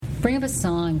Bring up a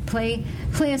song. Play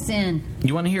us in.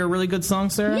 You want to hear a really good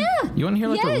song, Sarah? Yeah. You want to hear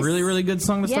a really, really good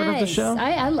song to start off the show?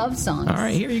 I love songs. All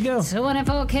right, here you go.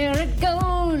 24 karat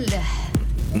gold.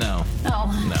 No.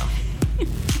 Oh. No.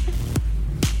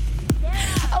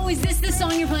 Oh, is this the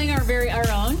song you're playing our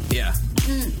own? Yeah.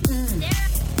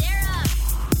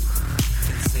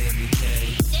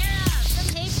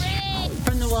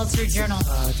 From the Wall Street Journal.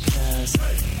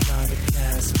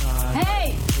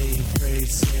 Hey! Hey, Frase,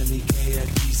 Sammy K at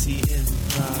DC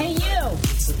Improv. Hey, you!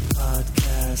 It's a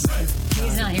podcast.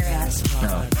 He's not here yet. No.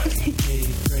 Hey,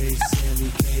 Frase,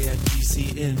 Sammy K at DC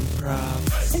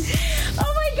Improv.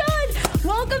 Oh my God!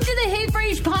 Welcome to the Hey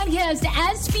Frase podcast,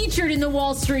 as featured in the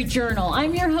Wall Street Journal.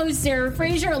 I'm your host, Sarah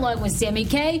Fraser, along with Sammy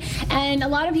K. And a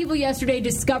lot of people yesterday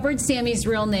discovered Sammy's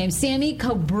real name, Sammy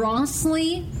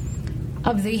Kobrosely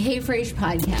of the Hey Frase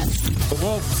podcast.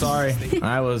 Whoa, sorry.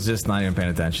 I was just not even paying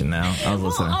attention now. I was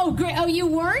listening. Oh, great. Oh, you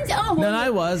weren't? Oh, well, No, I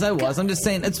was. I'm just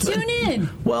saying. Tune in.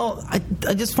 Well,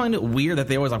 I just find it weird that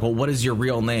they always like, well, what is your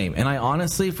real name? And I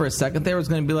honestly, for a second there, was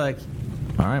going to be like,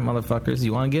 all right, motherfuckers,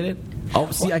 you want to get it?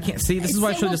 Oh, see, I can't see. This is why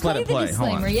I should just let it play. Hold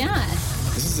on. Yeah.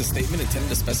 This is a statement intended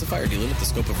to specify or delimit the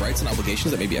scope of rights and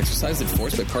obligations that may be exercised and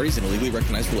enforced by parties in a legally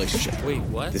recognized relationship. Wait,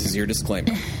 what? This is your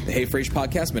disclaimer. The Hey Frase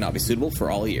podcast may not be suitable for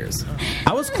all ears.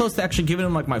 I was close to actually giving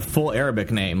him like my full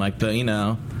Arabic name, like the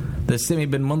Simi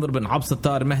bin Mundar bin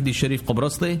Absatar Mehdi Sharif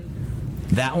Kobrosely.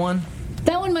 That one.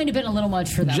 That one might have been a little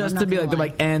much for them. Just to be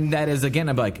like, and that is again,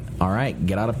 I'd be like, all right,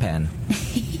 get out a pen.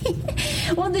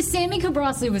 Well, the Sammy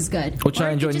Kobrosely was good. Which Or I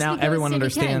it enjoy. could just Now be called everyone Sammy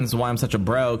understands K. why I'm such a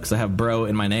bro, because I have bro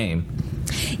in my name.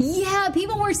 Yeah,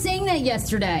 people were saying that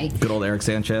yesterday. Good old Eric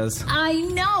Sanchez. I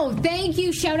know. Thank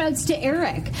you. Shout outs to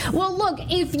Eric. Well, look,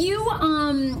 if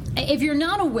you're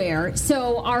not aware,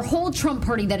 so our whole Trump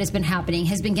party that has been happening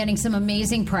has been getting some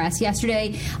amazing press.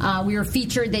 Yesterday, we were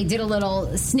featured. They did a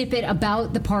little snippet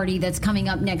about the party that's coming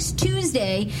up next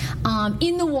Tuesday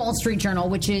in the Wall Street Journal,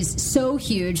 which is so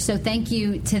huge. So thank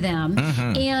you to them.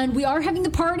 Mm-hmm. And we are having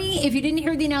the party. If you didn't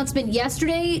hear the announcement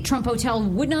yesterday, Trump Hotel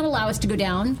would not allow us to go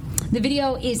down. The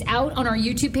video is out on our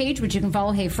YouTube page, which you can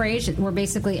follow Hey Frase. We're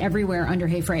basically everywhere under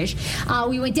Hey Frase.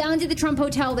 We went down to the Trump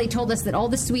Hotel. They told us that all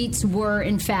the suites were,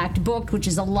 in fact, booked, which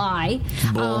is a lie.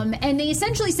 And they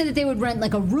essentially said that they would rent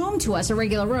like a room to us, a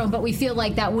regular room, but we feel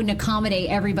like that wouldn't accommodate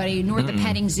everybody, nor the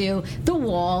petting zoo, the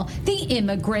wall, the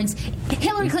immigrants,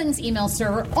 Hillary Clinton's email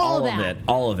server, all that.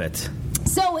 All of it.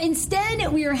 So instead,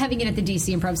 we are having it at the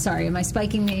DC Improv. Sorry, am I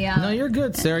spiking the... No, you're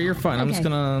good, Sarah. You're fine. Okay. I'm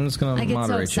just gonna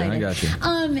moderate you. I got you.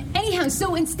 Anyhow,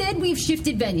 so instead we've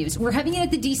shifted venues. We're having it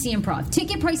at the DC Improv.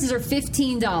 Ticket prices are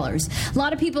 $15. A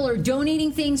lot of people are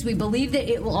donating things. We believe that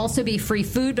it will also be free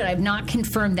food, but I've not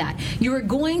confirmed that. You are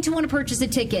going to want to purchase a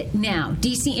ticket now.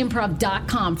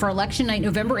 DCimprov.com for election night,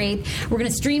 November 8th. We're going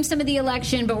to stream some of the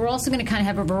election, but we're also going to kind of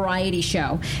have a variety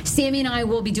show. Sammy and I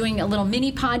will be doing a little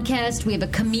mini podcast. We have a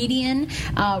comedian,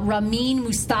 Ramin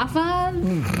Mustafa.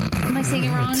 Am I saying it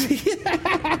wrong?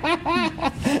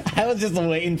 I was just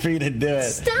waiting for you to do it.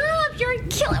 Stop! You're a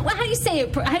killer. How do you say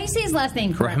it? How do you say his last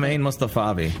name correctly? Ramin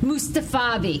Mustafavi.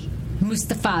 Mustafavi.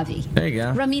 There you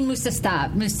go. Ramin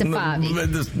Mustafavi.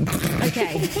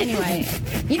 Okay, anyway.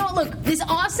 You know what? Look, this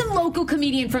awesome local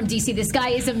comedian from D.C., this guy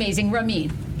is amazing,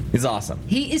 Ramin. He's awesome.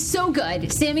 He is so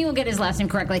good. Sammy will get his last name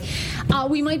correctly.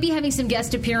 We might be having some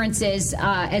guest appearances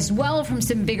as well from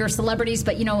some bigger celebrities,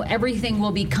 but, everything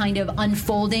will be kind of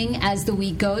unfolding as the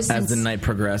week goes. As the night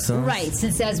progresses. Right,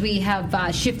 since as we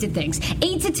have shifted things.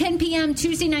 8 to 10 p.m.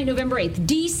 Tuesday night, November 8th.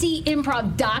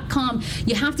 DCimprov.com.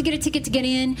 You have to get a ticket to get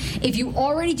in. If you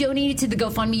already donated to the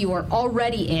GoFundMe, you are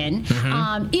already in.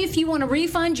 Mm-hmm. If you want a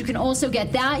refund, you can also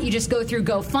get that. You just go through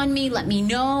GoFundMe, let me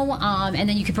know, and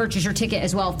then you can purchase your ticket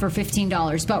as well for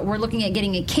 $15. But we're looking at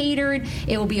getting it catered.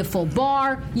 It will be a full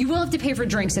bar. You will have to pay for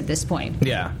drinks at this point.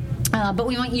 Yeah. But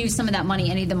we might use some of that money.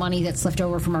 Any of the money that's left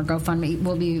over from our GoFundMe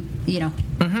will be,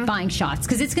 buying shots.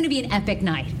 Because it's going to be an epic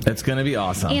night. It's going to be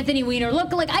awesome. Anthony Weiner.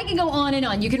 Look, I can go on and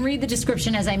on. You can read the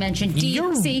description, as I mentioned.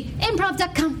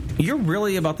 DCimprov.com. You're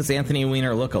really about this Anthony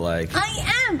Weiner lookalike.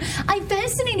 I am. I'm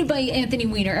fascinated by Anthony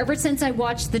Weiner ever since I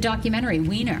watched the documentary,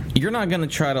 Weiner. You're not going to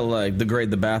try to, degrade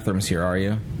the bathrooms here, are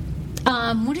you?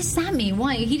 What does that mean?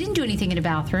 Why? He didn't do anything in a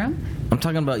bathroom. I'm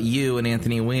talking about you and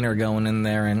Anthony Weiner going in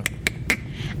there and,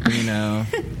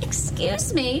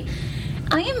 Excuse me.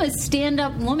 I am a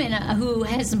stand-up woman who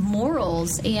has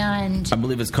morals, and... I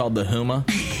believe it's called the Huma.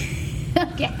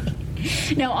 Okay.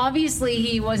 No, obviously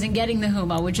he wasn't getting the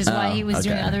Huma, which is why he was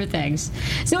doing other things.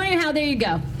 So anyhow, there you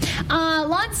go.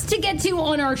 Lots to get to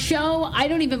on our show. I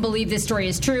don't even believe this story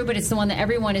is true, but it's the one that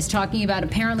everyone is talking about.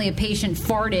 Apparently a patient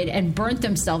farted and burnt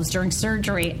themselves during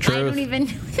surgery. Truth. I don't even...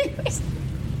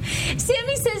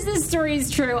 Sammy says this story is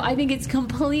true. I think it's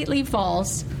completely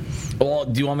false. Well,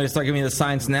 do you want me to start giving me the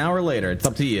science now or later? It's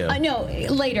up to you. No,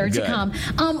 later Good. to come.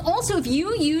 Also, if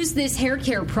you use this hair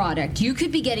care product, you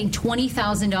could be getting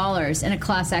 $20,000 in a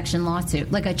class action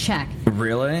lawsuit, like a check.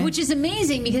 Really? Which is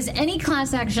amazing because any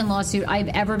class action lawsuit I've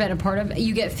ever been a part of,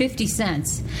 you get 50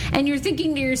 cents. And you're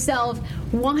thinking to yourself,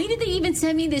 why did they even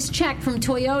send me this check from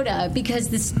Toyota? Because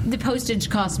the postage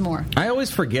costs more. I always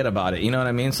forget about it. You know what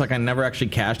I mean? It's like I never actually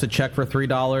cashed a check for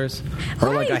 $3.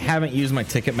 Or like I haven't used my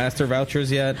Ticketmaster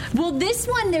vouchers yet. Well, this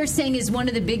one they're saying is one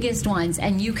of the biggest ones,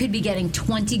 and you could be getting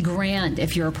 $20,000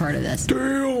 if you're a part of this.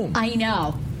 Damn. I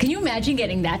know. Can you imagine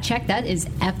getting that check? That is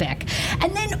epic.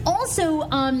 And then also,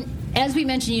 as we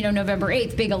mentioned, November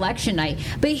 8th, big election night.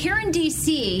 But here in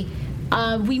D.C.,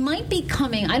 we might be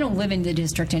coming. I don't live in the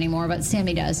district anymore, but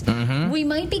Sammy does. Mm-hmm. We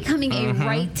might be coming a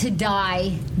right to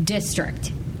die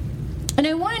district. And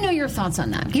I want to know your thoughts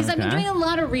on that because I've been doing a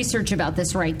lot of research about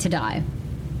this right to die.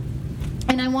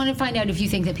 And I want to find out if you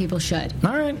think that people should.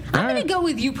 All right. I'm going to go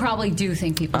with you probably do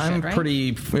think people should, right? I'm pretty,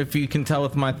 if you can tell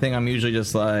with my thing, I'm usually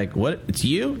just like, what? It's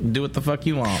you? Do what the fuck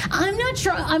you want. I'm not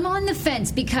sure. I'm on the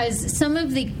fence because some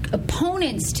of the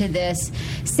opponents to this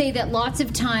say that lots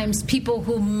of times people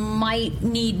who might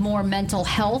need more mental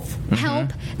health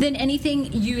help than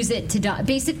anything use it to die.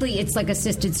 Basically, it's like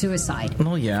assisted suicide.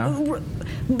 Well, yeah.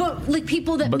 But like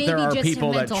people that maybe there are just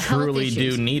people have mental that health truly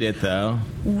issues. do need it, though.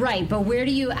 Right, but where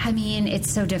do you? I mean,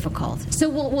 it's so difficult. So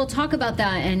we'll talk about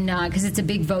that, and because it's a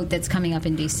big vote that's coming up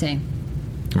in D.C.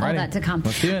 All that to come.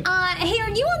 Let's do it. Hey, are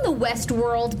you on the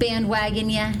Westworld bandwagon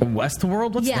yet?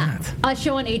 Westworld? What's that? A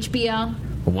show on HBO.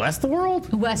 Westworld?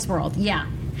 Westworld, yeah.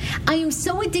 I am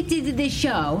so addicted to this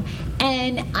show,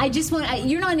 and I just want...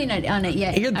 you're not on it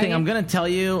yet. Here's the thing. I'm going to tell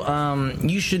you,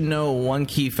 you should know one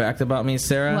key fact about me,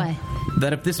 Sarah. What?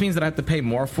 That if this means that I have to pay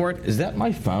more for it, is that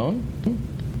my phone?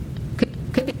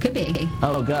 Could be.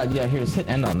 Oh, God, yeah, here, just hit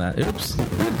end on that. Oops.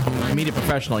 Media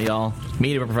professional, y'all.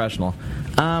 Media professional.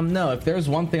 No, if there's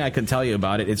one thing I could tell you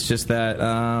about it, it's just that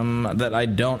that I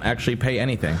don't actually pay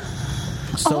anything.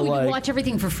 So, you watch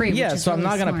everything for free. Yeah, which is so I'm really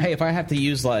not going to smart. pay. If I have to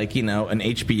use, an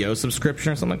HBO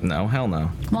subscription or something, no, hell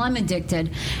no. Well, I'm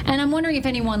addicted. And I'm wondering if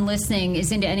anyone listening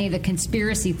is into any of the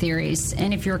conspiracy theories.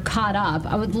 And if you're caught up,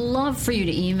 I would love for you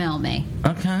to email me.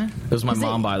 Okay. It was my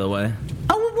mom, by the way.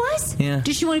 Oh, it was? Yeah.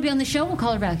 Does she want to be on the show? We'll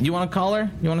call her back. You want to call her?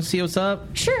 You want to see what's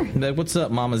up? Sure. What's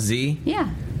up, Mama Z? Yeah.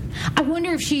 I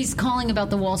wonder if she's calling about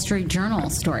the Wall Street Journal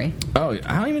story. Oh,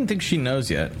 I don't even think she knows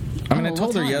yet. I mean, I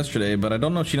told her tell her. yesterday, but I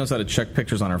don't know if she knows how to check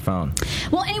pictures on her phone.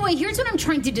 Well, anyway, here's what I'm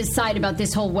trying to decide about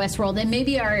this whole Westworld, and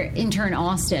maybe our intern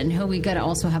Austin, who we got to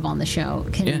also have on the show,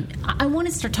 can. Yeah. I want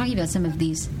to start talking about some of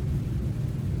these.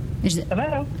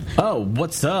 Hello. Oh,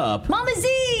 what's up? Mama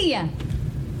Z!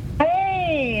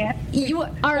 Hey. You are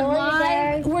How are you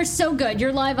live. guys? We're so good.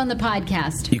 You're live on the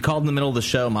podcast. You called in the middle of the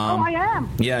show, Mom. Oh, I am.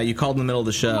 Yeah, you called in the middle of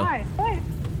the show. Hi. Hey.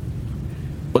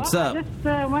 What's Well, up? I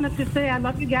just wanted to say I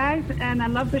love you guys, and I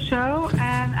love the show,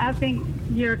 and I think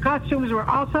your costumes were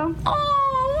awesome.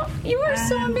 Oh, you are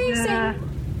so And, amazing.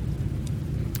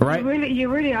 Right? You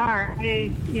really are.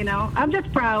 I'm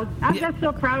just proud. I'm just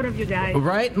so proud of you guys.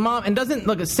 Right, Mom?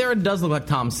 And Sarah does look like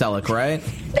Tom Selleck, right?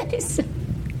 That is so...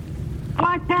 Oh,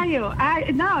 I tell you,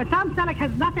 no, Tom Selleck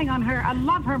has nothing on her. I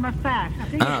love her mustache. I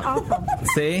think it's awesome.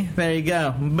 See? There you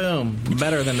go. Boom.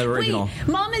 Better than the original. Wait,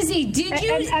 Mama Z, did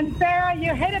you... And Sarah,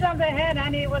 you hit it on the head,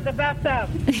 honey, with the bathtub.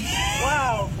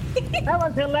 Wow. That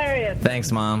was hilarious.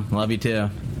 Thanks, Mom. Love you, too.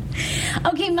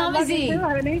 Okay, Mama Love Z, you too,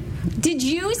 honey. did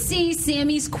you see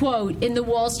Sammy's quote in the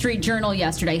Wall Street Journal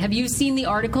yesterday? Have you seen the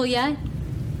article yet?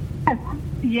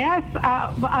 Yes,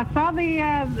 I saw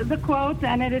the quote,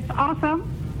 and it is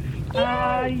awesome.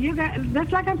 You guys,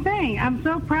 that's like I'm saying. I'm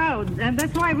so proud, and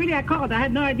that's why really I called. I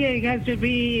had no idea you guys would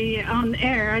be on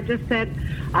air. I just said,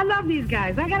 I love these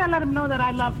guys. I gotta let them know that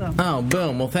I love them. Oh,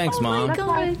 boom. Well, thanks, Mom. My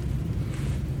God.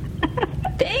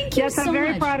 Thank you Yes, so I'm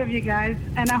very much. proud of you guys,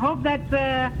 and I hope that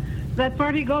that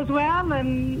party goes well,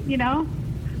 and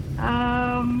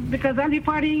because I'll be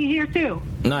partying here too.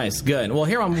 Nice, good. Well,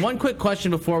 here, one quick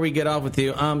question before we get off with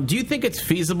you. Do you think it's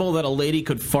feasible that a lady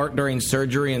could fart during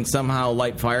surgery and somehow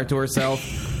light fire to herself?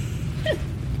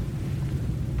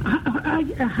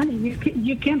 Honey,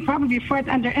 you can probably fart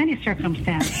under any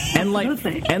circumstance. And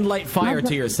Absolutely. light fire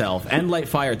to yourself. And light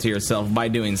fire to yourself by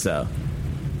doing so.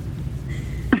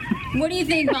 What do you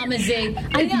think, Mama Z?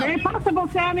 I It's know. very possible,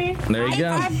 Sammy. There you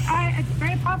go. It's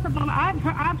very possible. I've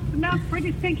smelled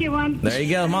pretty stinky ones. There you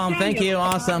go, Mom. Thank you.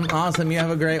 Awesome. You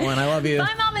have a great one. I love you.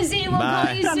 Bye, Mama Z. We'll Bye.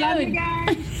 call you I love you soon.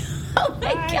 guys. Oh,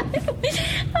 my God.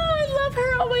 Oh, I love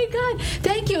her Oh my God.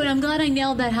 Thank you. And I'm glad I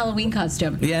nailed that Halloween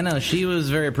costume. Yeah, no, she was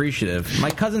very appreciative. My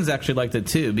cousins actually liked it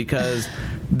too because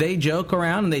they joke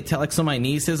around and they tell, like, some of my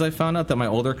nieces, I found out that my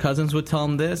older cousins would tell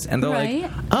them this, and they're Right.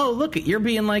 like, oh, look, you're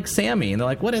being like Sammy. And they're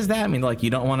like, what does that mean? They're like, you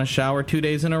don't want to shower 2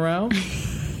 days in a row?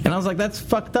 And I was like, that's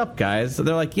fucked up, guys.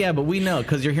 They're like, yeah, but we know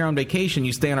because you're here on vacation,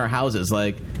 you stay in our houses.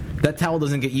 Like, that towel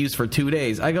doesn't get used for 2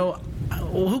 days. I go,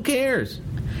 well, who cares?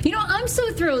 You know, I'm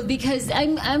so thrilled because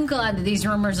I'm glad that these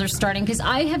rumors are starting because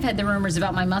I have had the rumors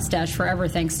about my mustache forever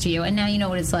thanks to you, and now you know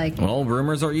what it's like. Well,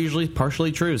 rumors are usually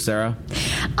partially true, Sarah.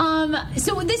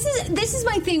 So this is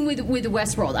my thing with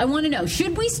Westworld. I want to know,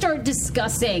 should we start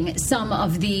discussing some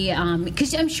of the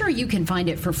because I'm sure you can find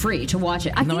it for free to watch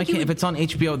it. No, I can't. If it's on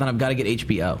HBO, then I've got to get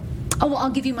HBO. Oh, well, I'll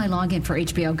give you my login for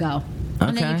HBO Go.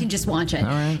 And then you can just watch it. All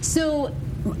right. So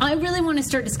I really want to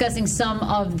start discussing some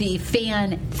of the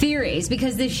fan theories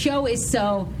because this show is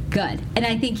so good, and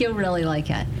I think you'll really like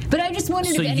it. But I just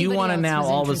wondered So if anybody you want to else now was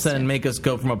all of a interested. sudden make us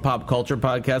go from a pop culture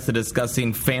podcast to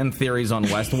discussing fan theories on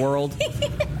Westworld?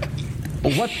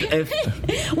 What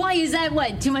if Why is that?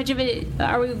 What, too much of it?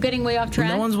 Are we getting way off track?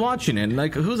 no one's watching it?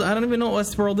 Like, I don't even know what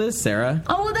Westworld is, Sarah.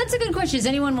 Oh, well, that's a good question. Is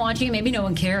anyone watching it? Maybe no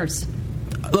one cares.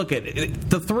 Look,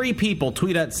 the 3 people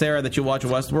tweet at Sarah that you watch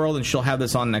Westworld, and she'll have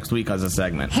this on next week as a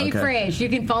segment. Hey, okay? Frase. You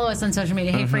can follow us on social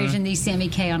media. Hey, Frase and the Sammy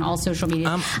K on all social media.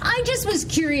 I just was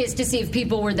curious to see if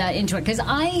people were that into it because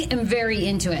I am very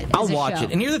into it. I'll watch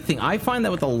it. And here's the thing. I find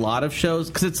that with a lot of shows,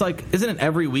 because it's like, isn't it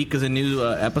every week is a new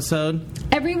episode?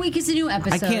 Every week is a new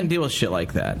episode. I can't deal with shit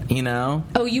like that, you know?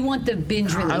 Oh, you want the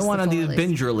binge release? I want to do the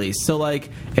binge release. So, like,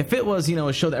 if it was,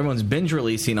 a show that everyone's binge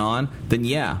releasing on, then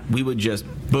yeah, we would just,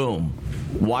 boom,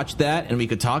 watch that, and we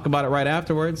could talk about it right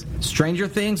afterwards. Stranger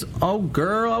Things, oh,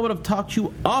 girl, I would have talked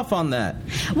you off on that.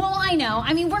 Well, I know.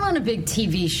 I mean, we're not a big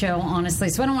TV show, honestly,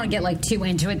 so I don't want to get, like, too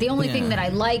into it. The only thing that I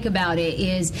like about it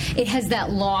is it has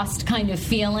that Lost kind of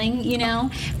feeling,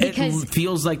 because it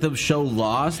feels like the show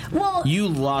Lost. Well, you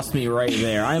lost me right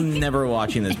there. I'm never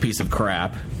watching this piece of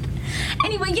crap.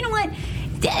 Anyway, you know what?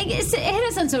 Hit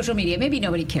us on social media. Maybe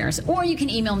nobody cares. Or you can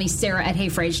email me, Sarah at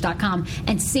heyfrage.com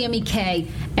and Sammy K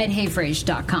at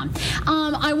heyfrage.com.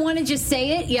 I want to just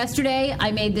say it. Yesterday,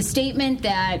 I made the statement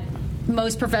that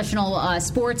most professional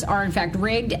sports are, in fact,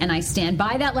 rigged, and I stand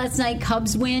by that. Last night,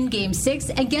 Cubs win Game 6,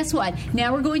 and guess what?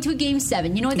 Now we're going to a Game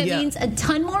 7. You know what that means? A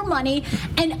ton more money.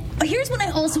 And here's what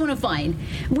I also want to find.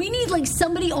 We need, like,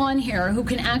 somebody on here who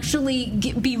can actually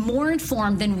be more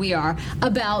informed than we are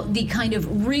about the kind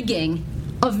of rigging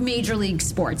of Major League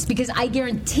Sports, because I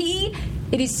guarantee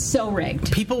it is so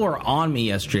rigged. People were on me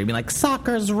yesterday, being like,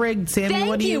 soccer's rigged, Sammy.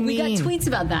 What do you mean? We got tweets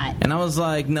about that. And I was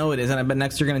like, no, it isn't. I bet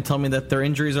next you're going to tell me that their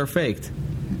injuries are faked.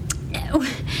 No,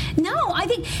 I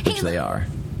think... Which they are.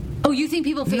 Oh, you think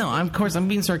people fake? No, of course, I'm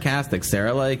being sarcastic,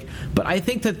 Sarah. But I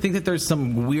think that there's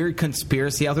some weird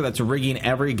conspiracy out there that's rigging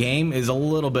every game is a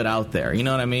little bit out there. You know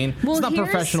what I mean? Well, it's not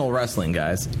professional wrestling,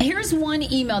 guys. Here's one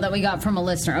email that we got from a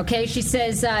listener, okay? She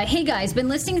says, hey, guys, been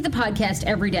listening to the podcast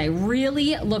every day.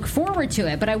 Really look forward to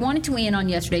it, but I wanted to weigh in on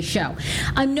yesterday's show.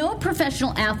 I'm no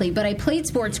professional athlete, but I played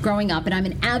sports growing up, and I'm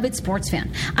an avid sports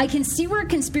fan. I can see where a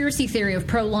conspiracy theory of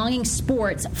prolonging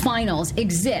sports finals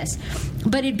exists,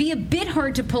 but it'd be a bit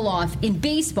hard to pull off in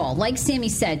baseball. Like Sammy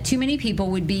said, too many people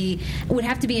would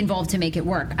have to be involved to make it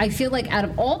work. I feel like out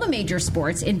of all the major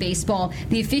sports in baseball,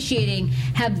 the officiating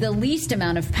have the least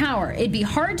amount of power. It'd be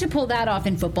hard to pull that off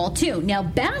in football too. Now,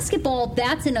 basketball,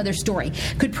 that's another story.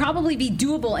 Could probably be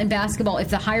doable in basketball if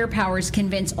the higher powers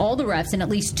convince all the refs and at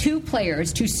least 2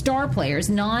 star players,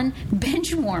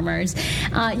 non-bench warmers,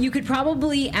 you could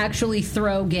probably actually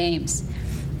throw games.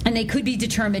 And they could be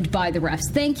determined by the refs.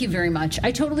 Thank you very much.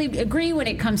 I totally agree when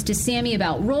it comes to Sammy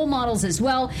about role models as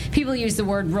well. People use the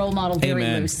word role model very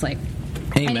loosely.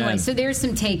 Amen. Anyway, so there's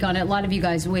some take on it. A lot of you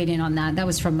guys weighed in on that. That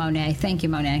was from Monet. Thank you,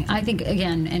 Monet. I think,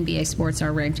 again, NBA sports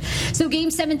are rigged. So Game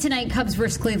 7 tonight, Cubs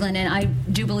versus Cleveland, and I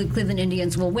do believe Cleveland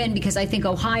Indians will win because I think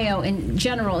Ohio in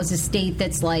general is a state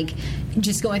that's like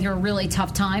just going through a really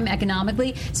tough time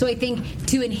economically. So I think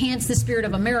to enhance the spirit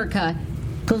of America,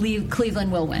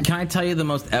 Cleveland will win. Can I tell you the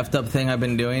most effed up thing I've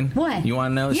been doing? What? You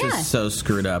want to know? This is so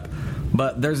screwed up.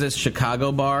 But there's this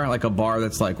Chicago bar, like a bar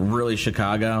that's like really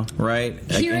Chicago, right?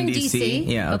 Here like in DC?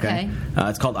 Yeah, okay.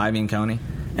 It's called Ivy and County.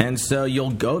 And so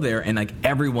you'll go there and like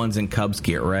everyone's in Cubs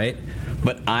gear, right?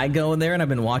 But I go in there and I've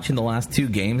been watching the last 2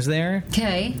 games there.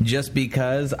 Okay. Just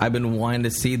because I've been wanting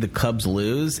to see the Cubs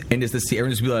lose and just to see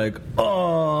everyone just be like,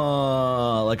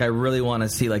 oh, like I really want to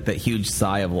see like that huge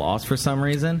sigh of loss for some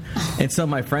reason. And so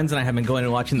my friends and I have been going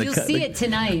and watching the Cubs. You'll see it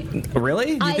tonight.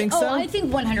 Really? You think so? I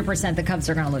think 100% the Cubs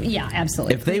are going to lose. Yeah,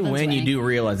 absolutely. If they win, you do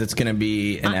realize it's going to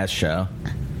be an S show.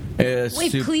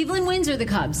 If Cleveland wins or the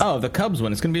Cubs? Oh, the Cubs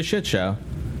win. It's going to be a shit show.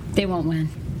 They won't win.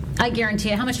 I guarantee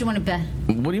it. How much do you want to bet?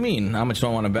 What do you mean? How much do I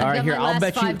want to bet? All right, here, I'll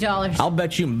bet $5. I'll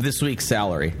bet you this week's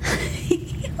salary.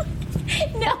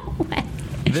 No way.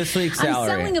 This week's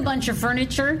salary. I'm selling a bunch of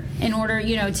furniture in order,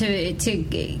 to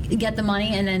get the money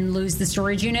and then lose the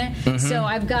storage unit. Mm-hmm. So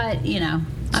I've got,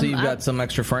 So you've got some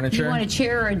extra furniture? You want a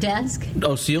chair or a desk?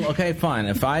 Oh, so okay, fine.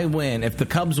 If the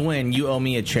Cubs win, you owe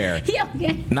me a chair. Yeah,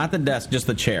 okay. Not the desk, just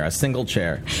the chair, a single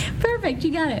chair. Perfect,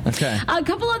 you got it. Okay. A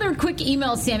couple other quick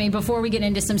emails, Sammy, before we get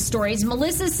into some stories.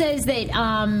 Melissa says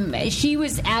that she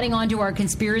was adding on to our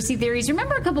conspiracy theories.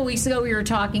 Remember a couple weeks ago we were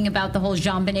talking about the whole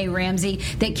JonBenet Ramsey,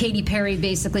 that Katy Perry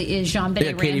basically is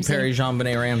JonBenet Ramsey? Katy Perry,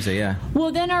 JonBenet Ramsey, yeah.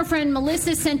 Well, then our friend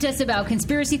Melissa sent us about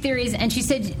conspiracy theories, and she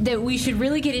said that we should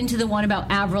really get into the one about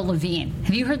Avril Lavigne.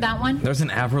 Have you heard that one? There's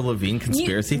an Avril Lavigne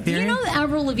conspiracy theory? You know that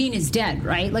Avril Lavigne is dead,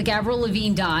 right? Like Avril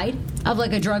Lavigne died of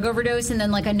like a drug overdose, and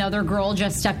then like another girl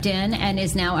just stepped in and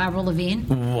is now Avril Lavigne.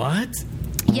 What?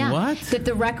 Yeah. What? That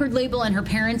the record label and her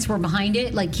parents were behind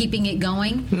it, like keeping it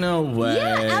going. No way.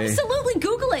 Yeah, absolutely.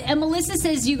 Google it. And Melissa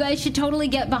says you guys should totally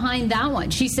get behind that one.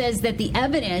 She says that the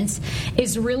evidence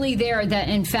is really there that,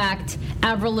 in fact,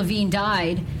 Avril Lavigne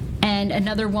died and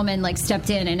another woman like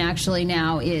stepped in and actually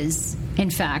now is, in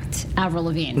fact, Avril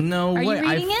Lavigne. No way.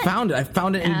 I found it. I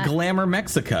found it in Glamour,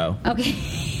 Mexico. Okay.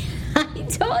 I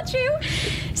told you.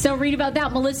 So read about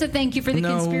that. Melissa, thank you for the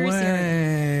conspiracy. No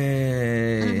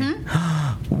way.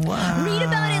 Mm-hmm. Wow. Read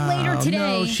about it later today.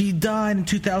 No, she died in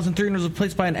 2003 and was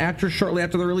replaced by an actress shortly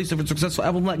after the release of her successful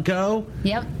album, Let Go.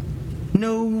 Yep.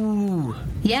 No.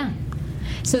 Yeah.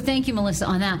 So thank you, Melissa,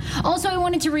 on that. Also, I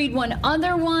wanted to read one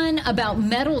other one about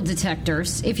metal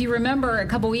detectors. If you remember, a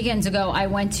couple weekends ago, I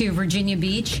went to Virginia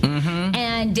Beach,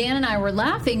 and Dan and I were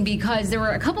laughing because there were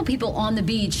a couple people on the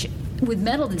beach with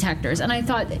metal detectors, and I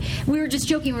thought, we were just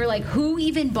joking, we were like, who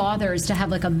even bothers to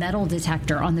have like a metal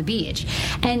detector on the beach?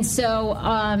 And so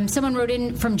someone wrote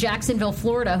in from Jacksonville,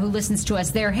 Florida, who listens to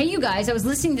us there, hey you guys, I was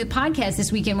listening to the podcast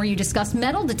this weekend where you discussed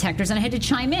metal detectors and I had to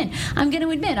chime in. I'm going to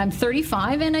admit, I'm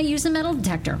 35 and I use a metal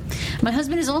detector. My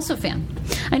husband is also a fan.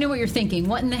 I know what you're thinking,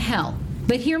 what in the hell?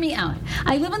 But hear me out.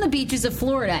 I live on the beaches of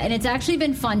Florida, and it's actually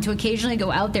been fun to occasionally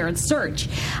go out there and search.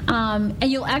 And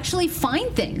you'll actually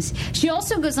find things. She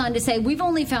also goes on to say, we've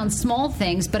only found small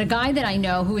things, but a guy that I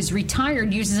know who is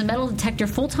retired uses a metal detector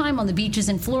full-time on the beaches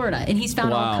in Florida, and he's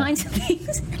found all kinds of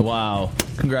things. Wow.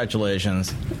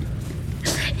 Congratulations.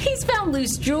 He's found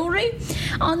loose jewelry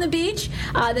on the beach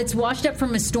that's washed up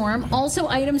from a storm. Also,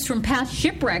 items from past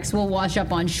shipwrecks will wash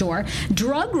up on shore.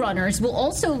 Drug runners will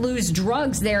also lose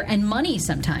drugs there and money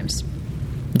sometimes.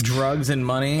 Drugs and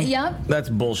money? Yep. That's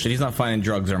bullshit. He's not finding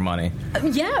drugs or money.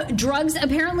 Yeah, drugs.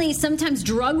 Apparently, sometimes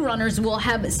drug runners will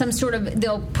have some sort of,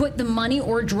 they'll put the money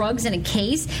or drugs in a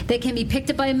case that can be picked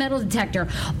up by a metal detector.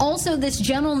 Also, this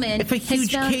gentleman, if a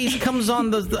huge case comes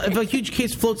on if a huge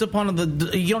case floats up on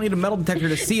you don't need a metal detector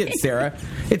to see it, Sarah.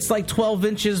 It's like 12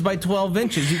 inches by 12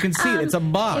 inches. You can see it. It's a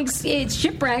box. It's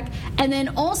shipwreck. And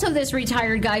then also this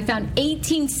retired guy found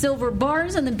 18 silver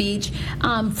bars on the beach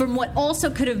from what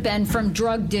also could have been from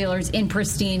drug dealers in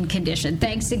pristine condition.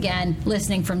 Thanks again,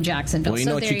 listening from Jacksonville. Well, you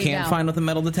know what you can't find with a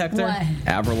metal detector? What?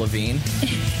 Avril Lavigne.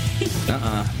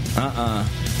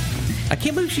 I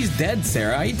can't believe she's dead,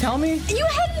 Sarah. Are you telling me? You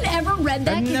hadn't ever read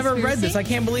that? I've never read this. I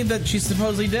can't believe that she's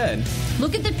supposedly dead.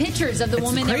 Look at the pictures of the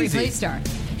woman that replaced her.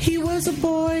 He was a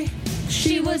boy.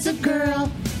 She was a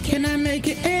girl. Can I make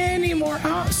it any more?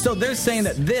 So they're saying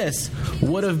that this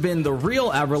would have been the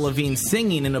real Avril Lavigne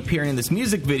singing and appearing in this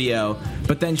music video,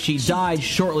 but then she died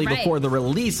shortly before the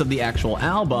release of the actual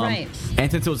album. Right.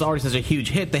 And since it was already such a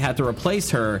huge hit, they had to replace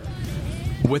her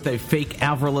with a fake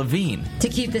Avril Lavigne. To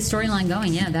keep the storyline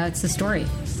going, yeah, that's the story.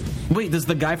 Wait, does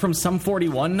the guy from Sum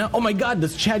 41 know? Oh my God,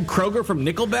 does Chad Kroeger from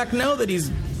Nickelback know that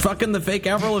he's fucking the fake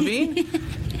Avril Lavigne?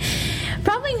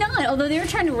 Probably not, although they were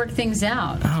trying to work things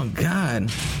out. Oh,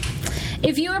 God.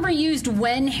 If you ever used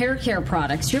Wen hair care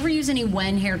products, do you ever use any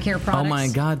Wen hair care products? Oh, my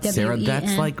God, Sarah,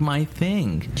 that's like my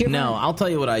thing. No, I'll tell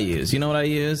you what I use. You know what I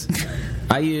use?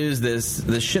 I use this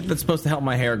shit that's supposed to help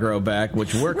my hair grow back,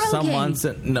 which works some months.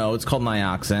 No, it's called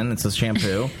Nioxin. It's a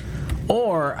shampoo.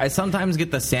 Or I sometimes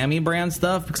get the Sammy brand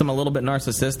stuff because I'm a little bit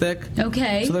narcissistic.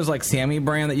 Okay. So there's like Sammy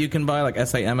brand that you can buy, like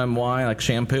SAMMY, like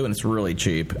shampoo, and it's really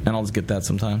cheap. And I'll just get that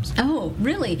sometimes. Oh,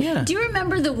 really? Yeah. Do you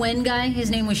remember the Wen guy? His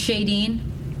name was Shadeen.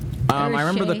 I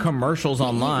remember the commercials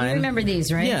online. You remember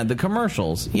these, right? Yeah, the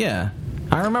commercials. Yeah.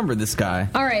 I remember this guy.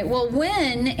 All right. Well,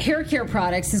 Wynn Hair Care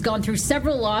Products has gone through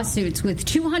several lawsuits with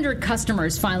 200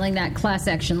 customers filing that class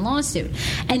action lawsuit.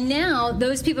 And now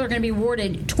those people are going to be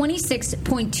awarded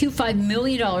 $26.25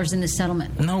 million in the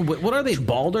settlement. No, what are they,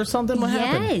 bald or something? What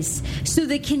happened? Yes. So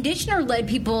the conditioner led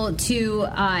people to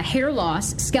hair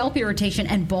loss, scalp irritation,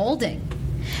 and balding.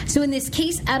 So in this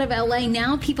case out of L.A.,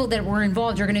 now people that were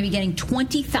involved are going to be getting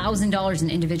 $20,000 in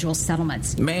individual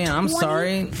settlements. Man, I'm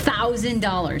sorry.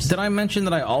 $20,000. Did I mention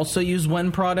that I also use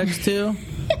Wen products too?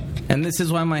 And this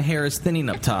is why my hair is thinning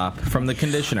up top from the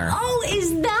conditioner. Oh,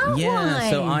 is that why? Yeah,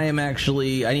 so I am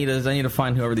actually, I need to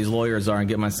find whoever these lawyers are and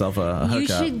get myself a hookup. You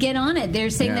should get on it. They're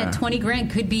saying that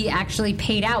 $20,000 could be actually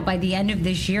paid out by the end of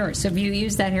this year. So if you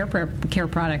use that hair care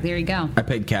product, there you go. I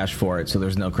paid cash for it, so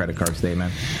there's no credit card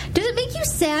statement. Does it make you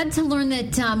sad to learn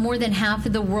that more than half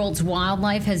of the world's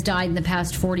wildlife has died in the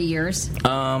past 40 years?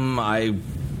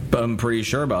 I'm pretty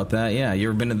sure about that, yeah. You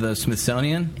ever been to the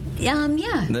Smithsonian? Yeah.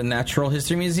 The Natural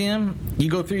History Museum? You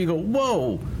go through, you go,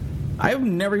 whoa, I've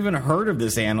never even heard of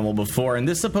this animal before, and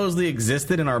this supposedly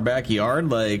existed in our backyard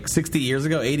like 60 years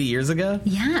ago, 80 years ago?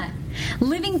 Yeah.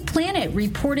 Living Planet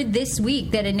reported this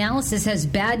week that analysis has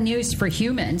bad news for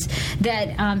humans, that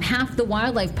half the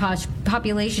wildlife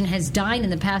population has died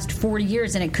in the past 40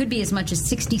 years, and it could be as much as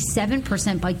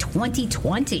 67% by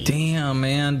 2020. Damn,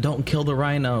 man, don't kill the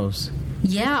rhinos.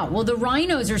 Yeah, well, the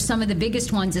rhinos are some of the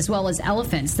biggest ones, as well as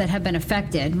elephants that have been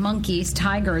affected. Monkeys,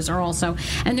 tigers are also.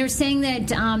 And they're saying that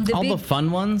the fun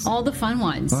ones? All the fun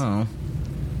ones. Oh.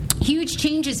 Huge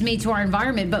changes made to our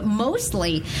environment, but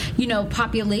mostly,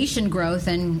 population growth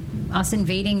and us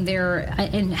invading their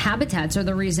habitats are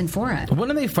the reason for it.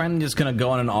 When are they finally just going to go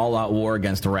on an all-out war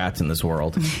against rats in this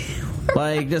world?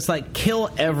 Just kill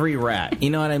every rat.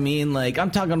 You know what I mean? I'm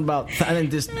talking about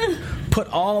just put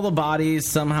all the bodies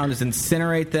somehow, just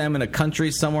incinerate them in a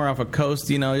country somewhere off a coast,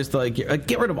 just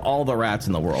get rid of all the rats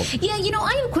in the world. Yeah,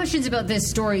 I have questions about this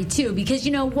story, too, because,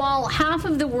 while half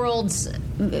of the world's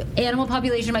animal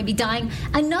population might be dying,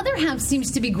 another half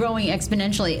seems to be growing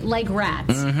exponentially, like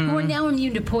rats, who are now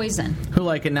immune to poison.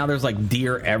 And now there's,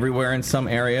 deer everywhere in some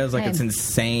areas. It's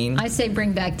insane. I say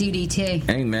bring back DDT.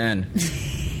 Amen.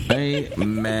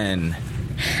 Amen.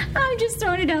 I'm just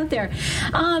throwing it out there.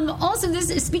 Also, this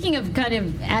is speaking of kind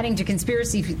of adding to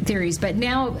conspiracy theories, but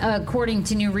now, according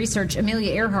to new research,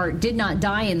 Amelia Earhart did not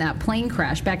die in that plane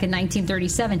crash back in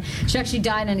 1937. She actually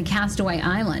died on a castaway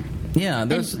island. Yeah,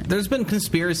 there's been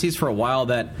conspiracies for a while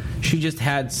that she just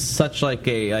had such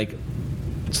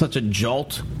such a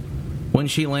jolt when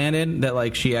she landed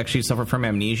that she actually suffered from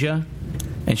amnesia.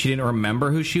 And she didn't remember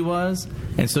who she was.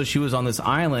 And so she was on this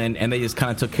island, and they just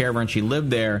kind of took care of her, and she lived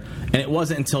there. And it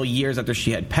wasn't until years after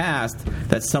she had passed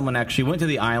that someone actually went to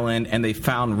the island, and they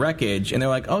found wreckage. And they're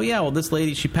like, oh, yeah, well, this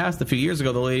lady, she passed a few years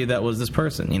ago, the lady that was this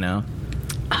person, Oh,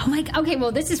 my God. Okay,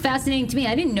 well, this is fascinating to me.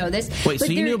 I didn't know this. Wait, so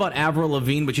you knew about Avril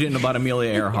Lavigne, but you didn't know about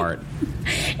Amelia Earhart?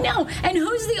 No. And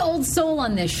who's the old soul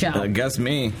on this show? I guess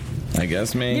me.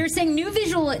 They're saying new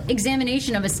visual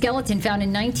examination of a skeleton found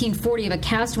in 1940 of a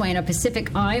castaway on a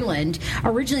Pacific island,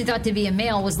 originally thought to be a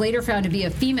male, was later found to be a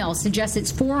female, suggests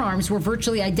its forearms were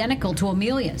virtually identical to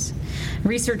Amelia's.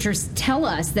 Researchers tell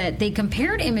us that they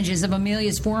compared images of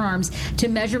Amelia's forearms to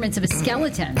measurements of a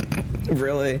skeleton.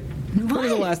 Really? When was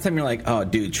the last time you're like, oh,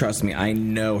 dude, trust me, I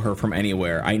know her from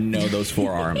anywhere. I know those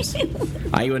forearms.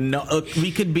 I would know.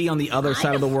 We could be on the other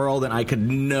side of the world, and I could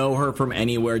know her from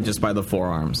anywhere just by the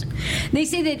forearms. They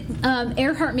say that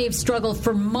Earhart may have struggled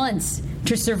for months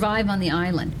to survive on the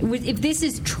island. If this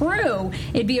is true,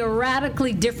 it'd be a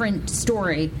radically different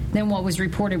story than what was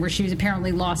reported, where she was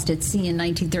apparently lost at sea in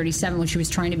 1937 when she was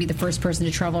trying to be the first person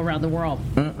to travel around the world.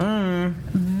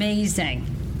 Amazing.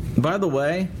 By the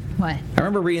way... What? I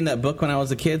remember reading that book when I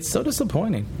was a kid. So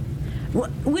disappointing.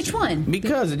 Which one?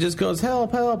 Because it just goes,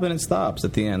 help, help, and it stops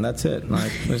at the end. That's it.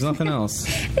 There's nothing else.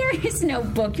 There is no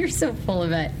book. You're so full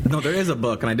of it. No, there is a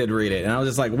book, and I did read it. And I was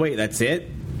just like, wait, that's it?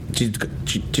 She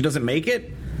doesn't make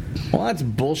it? Well, that's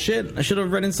bullshit. I should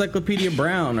have read Encyclopedia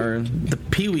Brown or the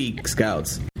Pee-wee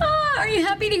Scouts. Are you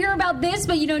happy to hear about this?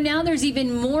 But, now there's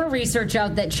even more research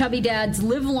out that chubby dads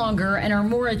live longer and are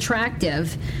more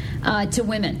attractive to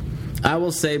women. I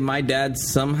will say my dad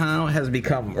somehow has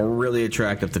become really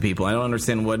attractive to people. I don't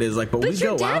understand what it is, but we go out. But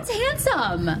your dad's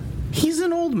handsome. He's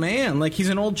an old man. He's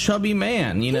an old chubby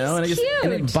man, He's cute.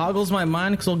 And it boggles my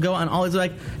mind because he'll go out and always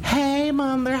like, hey,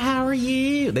 Mother, how are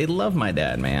you? They love my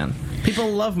dad, man.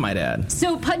 People love my dad.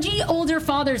 So pudgy older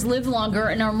fathers live longer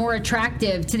and are more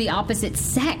attractive to the opposite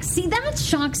sex. See, that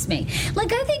shocks me.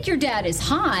 I think your dad is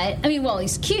hot. I mean, well,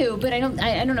 he's cute, but I don't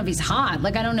know if he's hot.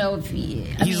 I don't know if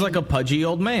he's like a pudgy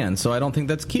old man, so I don't think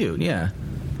that's cute. Yeah.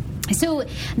 So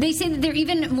they say that they're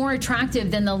even more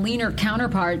attractive than the leaner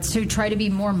counterparts who try to be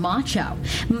more macho.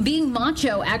 Being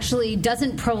macho actually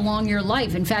doesn't prolong your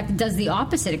life. In fact, it does the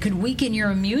opposite. It could weaken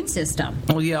your immune system.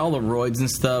 Well, yeah, all the roids and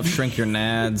stuff, shrink your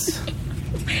nads.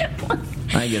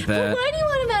 I get that. Why do you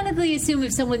automatically assume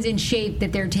if someone's in shape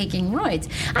that they're taking roids?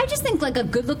 I just think like a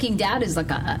good-looking dad is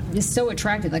so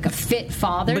attractive, like a fit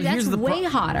father. But That's way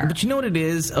hotter. But you know what it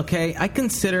is? Okay, I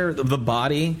consider the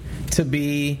body to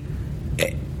be.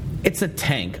 It's a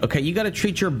tank, okay? You got to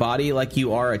treat your body like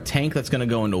you are a tank that's going to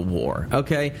go into war,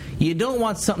 okay? You don't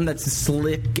want something that's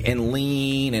slick and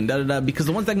lean and da-da-da, because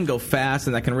the ones that can go fast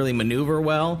and that can really maneuver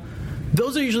well,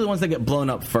 those are usually the ones that get blown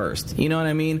up first. You know what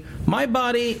I mean? My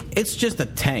body, it's just a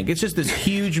tank. It's just this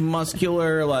huge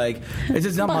muscular, like, it's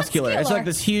just not muscular. It's like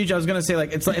this huge, I was going to say,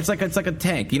 like, it's like a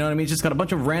tank. You know what I mean? It's just got a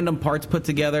bunch of random parts put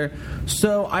together.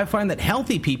 So I find that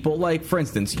healthy people, like, for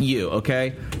instance, you,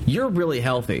 okay? You're really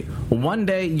healthy. One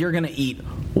day, you're going to eat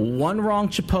one wrong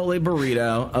Chipotle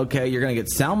burrito, okay? You're going to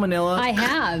get salmonella. I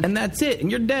have. And that's it.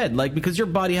 And you're dead, like, because your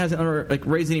body hasn't, like,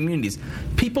 raised any immunities.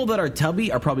 People that are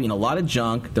tubby are probably eating a lot of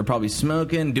junk. They're probably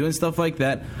smoking, doing stuff like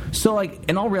that. So, like,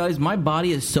 in all reality, my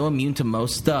body is so immune to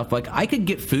most stuff. Like, I could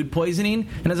get food poisoning,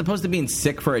 and as opposed to being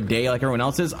sick for a day like everyone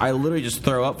else is, I literally just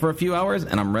throw up for a few hours,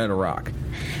 and I'm ready to rock.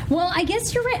 Well, I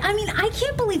guess you're right. I mean, I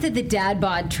can't believe that the dad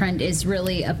bod trend is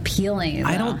really appealing.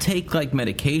 I don't take, like,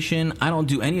 medication. I don't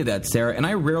do any of that, Sarah, and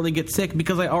I rarely get sick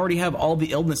because I already have all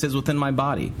the illnesses within my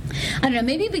body. I don't know,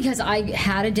 maybe because I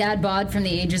had a dad bod from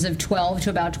the ages of 12 to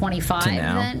about 25. To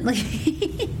now. Then,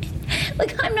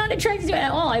 like, I'm not attracted to it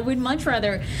at all. I would much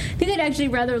rather, I think I'd actually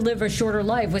rather live a shorter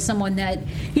life with someone that,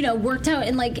 you know, worked out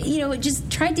and, like, you know, just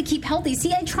tried to keep healthy.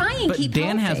 See, I try and keep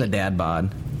Dan healthy. has a dad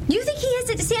bod. You think he has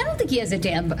a... See, I don't think he has a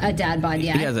dad bod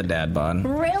yet. He has a dad bod.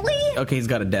 Really? Okay, he's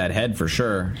got a dad head for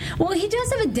sure. Well, he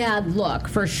does have a dad look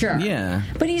for sure. Yeah.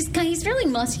 But he's fairly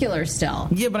muscular still.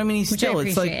 Yeah, but I mean, he's still,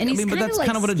 it's like, And he's but that's like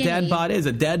kind of what a dad skinny. bod is.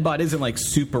 A dad bod isn't like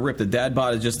super ripped. A dad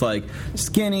bod is just like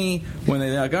skinny when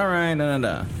they're like, all right,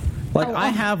 no. Like, I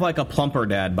have like a plumper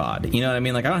dad bod. You know what I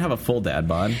mean? Like, I don't have a full dad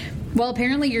bod. Well,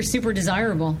 apparently you're super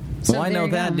desirable. So Well, I know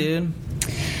that, dude.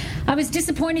 I was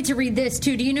disappointed to read this,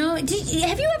 too. Do you know... have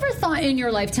you ever thought in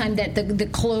your lifetime that the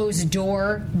close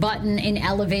door button in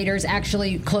elevators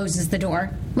actually closes the door?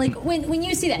 Like, when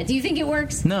you see that, do you think it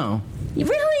works? No.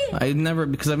 Really? I never,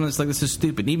 because I'm just like, this is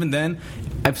stupid. And even then,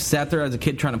 I've sat there as a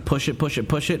kid trying to push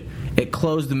it. It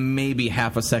closed maybe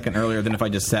half a second earlier than if I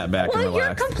just sat back and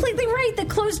relaxed. You're completely right. The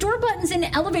closed door buttons in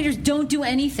elevators don't do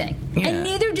anything. Yeah. And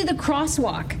neither do the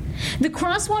crosswalk. The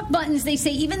crosswalk buttons, they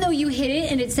say, even though you hit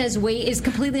it and it says wait, is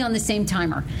completely on the same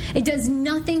timer. It does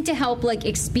nothing to help, like,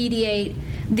 expedite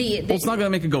the Well, it's not going to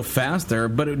make it go faster,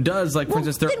 but it does. Like, for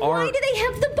instance, there then are... why do they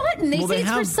have the button? They say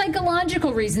it's for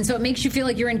psychological reasons, so it makes you feel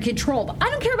like you're in control. But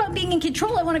I don't care about being in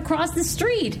control. I want to cross the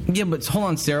street. Yeah, but hold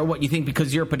on, Sarah. What, you think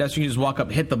because you're a pedestrian, you just walk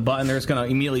up, hit the button, they're just going to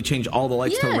immediately change all the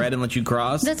lights to red and let you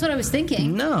cross? That's what I was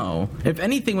thinking. No. If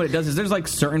anything, what it does is there's, like,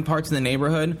 certain parts in the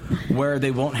neighborhood where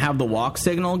they won't have the walk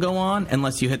signal go on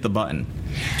unless you hit the button.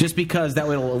 Just because that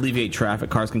way it'll alleviate traffic.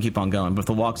 Cars can keep on going. But if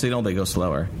the walk signal, they go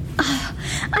slower.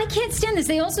 I can't stand this.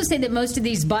 They also say that most of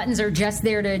these buttons are just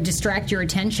there to distract your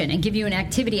attention and give you an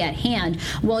activity at hand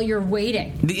while you're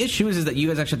waiting. The issue is that you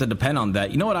guys actually have to depend on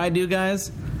that. You know what I do,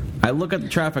 guys? I look at the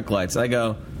traffic lights. I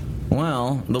go,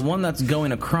 well, the one that's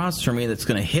going across from me that's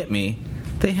going to hit me,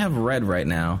 they have red right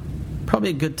now.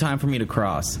 Probably a good time for me to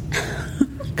cross.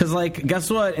 Because, like, guess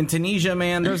what? In Tunisia,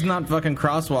 man, there's not fucking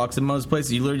crosswalks in most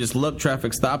places. You literally just look,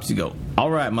 traffic stops, you go, all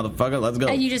right, motherfucker, let's go.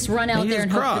 And you just run out there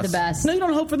and hope for the best. No, you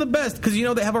don't hope for the best, because you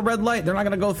know they have a red light. They're not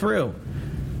going to go through.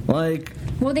 Like...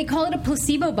 Well, they call it a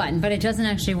placebo button, but it doesn't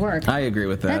actually work. I agree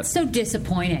with that. That's so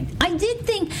disappointing. I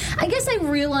guess I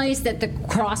realized that the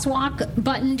crosswalk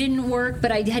button didn't work,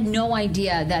 but I had no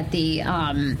idea that the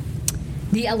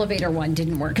elevator one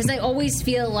didn't work. Because I always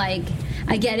feel like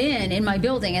I get in my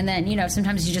building, and then, you know,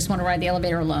 sometimes you just want to ride the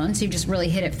elevator alone, so you just really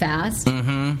hit it fast.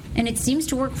 Mm-hmm. And it seems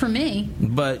to work for me.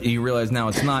 But you realize now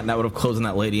it's not, and that would have closed on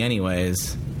that lady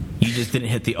anyways. You just didn't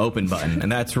hit the open button,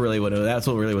 and that's what really was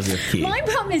the key. My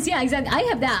problem is, yeah, exactly. I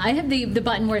have that. I have the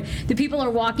button where the people are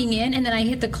walking in, and then I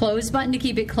hit the close button to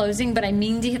keep it closing, but I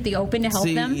mean to hit the open to help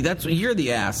them. See, you're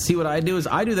the ass. See, what I do is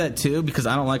I do that too, because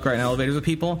I don't like riding elevators with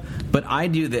people, but I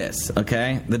do this,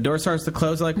 okay? The door starts to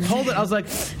close, like, hold it. I was like,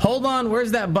 hold on,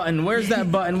 where's that button? Where's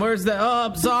that button? Where's that?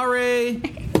 Oh, sorry.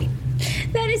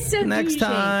 That is so next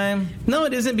time. No,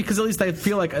 it isn't, because at least I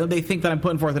feel like they think that I'm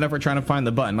putting forth an effort trying to find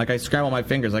the button. Like, I scramble my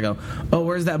fingers. I go, oh,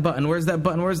 where's that button? Where's that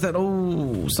button? Where's that?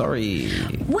 Oh, sorry.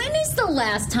 When is the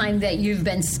last time that you've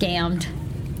been scammed?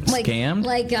 Scammed?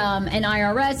 Like an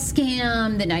IRS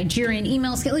scam, the Nigerian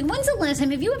email scam. Like, when's the last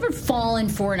time, have you ever fallen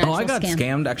for an actual scam? I got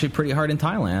scammed actually pretty hard in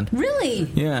Thailand. Really?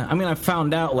 Yeah. I mean, I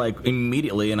found out, like,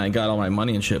 immediately, and I got all my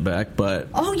money and shit back, but...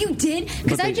 Oh, you did?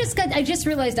 Because I just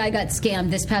realized I got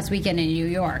scammed this past weekend in New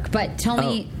York. But tell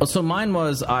me... Oh, so mine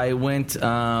was, I went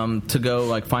to go,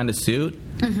 like, find a suit.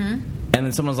 Mm-hmm. And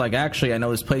then someone was like, actually, I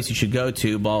know this place you should go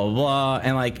to, blah, blah, blah.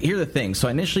 And, like, here's the thing. So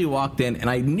I initially walked in, and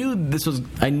I knew this was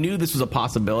a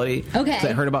possibility. Okay. Because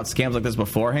I heard about scams like this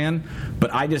beforehand,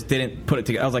 but I just didn't put it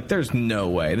together. I was like, there's no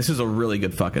way. This is a really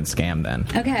good fucking scam then.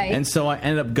 Okay. And so I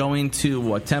ended up going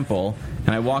to a temple,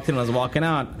 and I walked in, and I was walking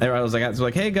out. I was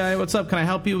like, hey, guy, what's up? Can I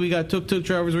help you? We got tuk-tuk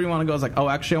drivers. Where do you want to go? I was like, oh,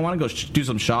 actually, I want to go do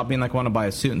some shopping. Like, I want to buy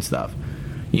a suit and stuff.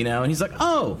 You know? And he's like,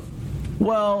 oh.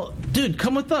 Well, dude,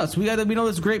 come with us. We know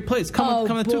this great place. Come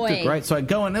to tuk-tuk, right? So I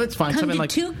go and it's fine. Come to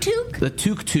tuk-tuk? The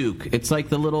tuk-tuk. It's like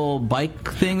the little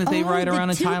bike thing that they ride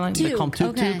around in Thailand. They call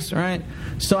them tuk-tuks, right?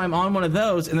 So I'm on one of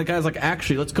those, and the guy's like,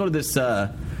 actually, let's go to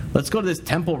this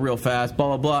temple real fast, blah,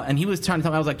 blah, blah. And he was trying to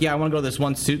tell me, I was like, yeah, I want to go to this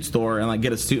one suit store and, like,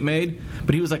 get a suit made.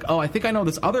 But he was like, oh, I think I know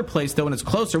this other place, though, and it's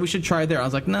closer. We should try it there. I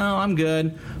was like, no, I'm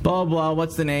good, blah, blah, blah.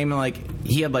 What's the name? And, like,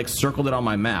 he had, like, circled it on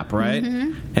my map, right?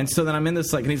 Mm-hmm. And so then I'm in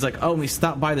this, like, and he's like, oh, and we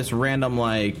stopped by this random,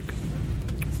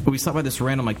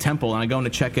 temple, and I go in to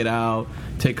check it out,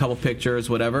 take a couple pictures,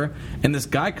 whatever. And this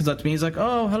guy comes up to me, he's like,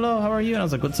 oh, hello, how are you? And I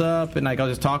was like, what's up? And, like, I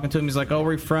was just talking to him. He's like, oh, where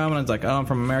are you from? And I was like, oh, I'm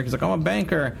from America. He's like, oh, I'm a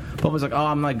banker. But was like, oh,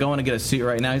 I'm, like, going to get a suit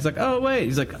right now. He's like, oh, wait.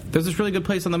 He's like, there's this really good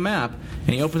place on the map.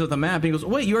 And he opens up the map, and he goes,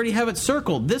 wait, you already have it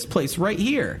circled. This place right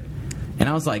here. And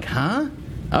I was like, huh?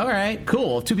 All right,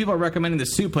 cool. Two people are recommending the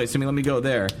suit place to me. Let me go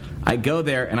there. I go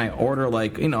there, and I order,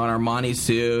 like, an Armani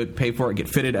suit, pay for it, get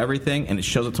fitted, everything, and it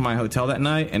shows up to my hotel that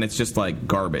night, and it's just, like,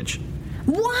 garbage.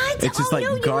 What? It's just, like,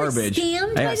 garbage. You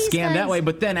were scammed I got scammed that way,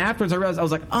 but then afterwards I realized, I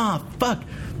was like, oh, fuck.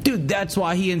 Dude, that's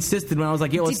why he insisted when I was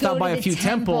like, yo, let's stop by a few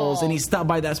temples, and he stopped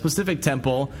by that specific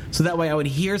temple, so that way I would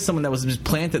hear someone that was just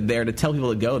planted there to tell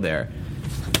people to go there.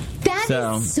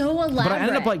 That is so elaborate. But I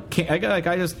ended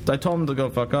up I told him to go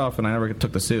fuck off, and I never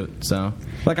took the suit. So,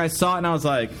 like, I saw it and I was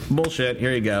like, bullshit.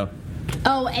 Here you go.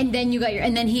 Oh, and then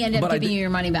and then he ended up giving you your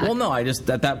money back. Well, no, I just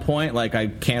at that point, like, I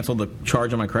canceled the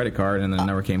charge on my credit card, and then it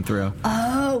never came through.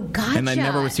 Oh, gotcha. And I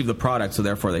never received the product, so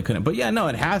therefore they couldn't. But yeah, no,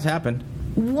 it has happened.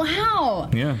 Wow.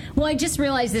 Yeah. Well, I just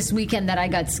realized this weekend that I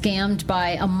got scammed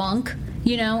by a monk,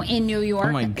 in New York.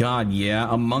 Oh my God, yeah,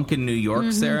 a monk in New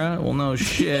York, Sarah? Well, no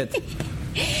shit.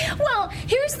 Well,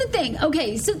 here's the thing.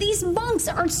 Okay, so these monks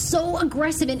are so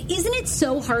aggressive, and isn't it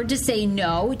so hard to say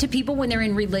no to people when they're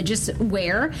in religious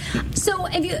wear? So,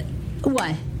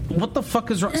 what? What the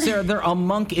fuck is wrong? Sarah, they're a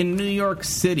monk in New York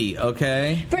City,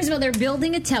 okay? First of all, they're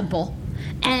building a temple.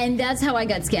 And that's how I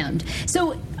got scammed.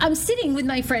 So I'm sitting with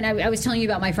my friend. I was telling you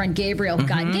about my friend Gabriel who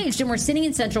got engaged. And we're sitting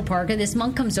in Central Park. And this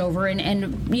monk comes over and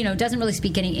doesn't really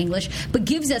speak any English, but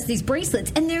gives us these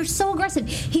bracelets. And they're so aggressive.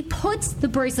 He puts the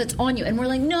bracelets on you. And we're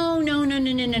like, no.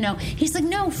 He's like,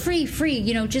 no, free,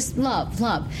 just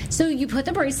love. So you put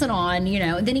the bracelet on,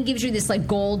 and then he gives you this, like,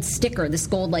 gold sticker, this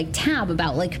gold, like, tab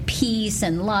about, like, peace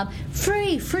and love.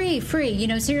 Free.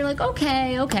 So you're like,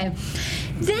 okay.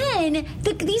 Then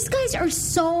these guys are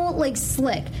so, like,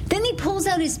 slick. Then he pulls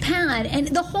out his pad, and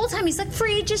the whole time he's like,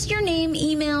 free, just your name,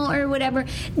 email, or whatever.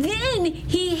 Then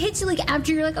he hits you, like,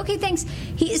 after you're like, okay, thanks.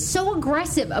 He is so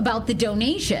aggressive about the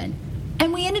donation.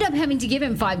 And we ended up having to give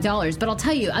him $5. But I'll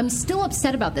tell you, I'm still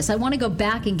upset about this. I want to go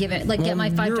back and get my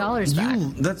 $5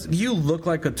 back. You look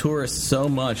like a tourist so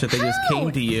much that they just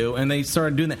came to you and they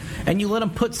started doing that. And you let them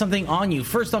put something on you.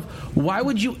 First off, why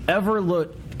would you ever let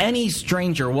any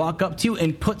stranger walk up to you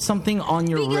and put something on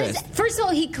your wrist? First of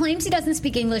all, he claims he doesn't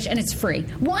speak English and it's free.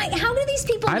 Why? How do these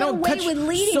people get away with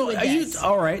leading with this?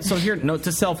 All right, so here, note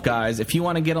to self, guys. If you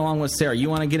want to get along with Sarah, you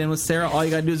want to get in with Sarah, all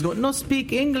you got to do is go, no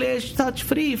speak English, touch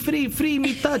free,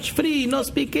 me touch free, no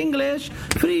speak English,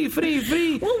 free.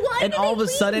 Well, why and do all they of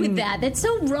a sudden, with that? That's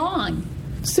so wrong.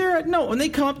 Sarah, no, when they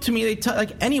come up to me,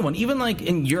 like anyone, even like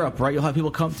in Europe, right? You'll have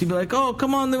people come to you and be like, oh,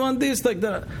 come on, they want this, like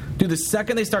that. Dude, the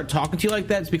second they start talking to you like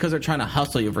that, it's because they're trying to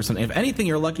hustle you for something. If anything,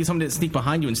 you're lucky someone didn't sneak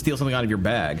behind you and steal something out of your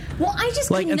bag. Well, I just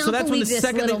could not believe this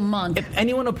little monk. If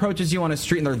anyone approaches you on a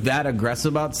street and they're that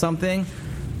aggressive about something,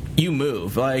 you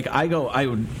move. Like, I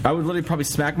would literally probably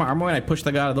smack my arm away and I push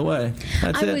the guy out of the way.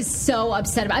 That's it. I was so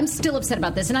upset. I'm still upset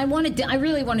about this, and I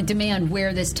really want to demand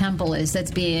where this temple is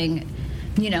that's being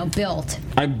built.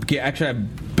 I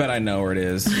bet bet I know where it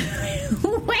is.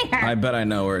 Where? I bet I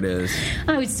know where it is.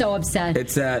 I was so upset.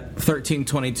 It's at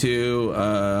 1322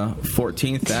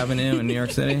 14th Avenue in New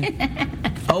York City.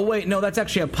 Oh, wait, no, that's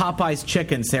actually a Popeye's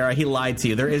Chicken, Sarah. He lied to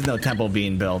you. There is no temple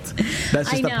being built. That's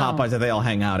just the Popeyes that they all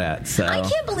hang out at. So I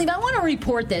can't believe I want to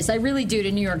report this. I really do,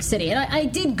 to New York City. And I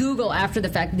did Google after the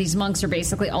fact that these monks are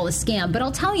basically all a scam. But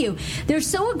I'll tell you, they're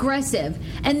so aggressive,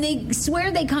 and they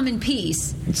swear they come in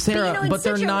peace. Sarah, but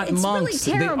they're not monks.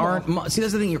 Really they aren't. See,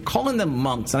 that's the thing. You're calling them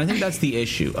monks, and I think that's the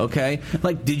issue, okay?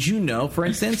 Like, did you know, for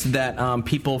instance, that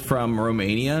people from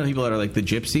Romania, people that are like the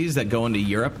gypsies that go into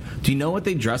Europe, do you know what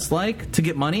they dress like to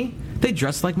get money? They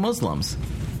dress like Muslims.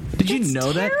 Did you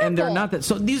know that? And they're not that.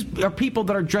 So these are people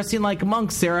that are dressing like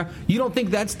monks, Sarah. You don't think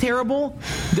that's terrible?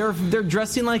 They're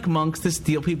dressing like monks to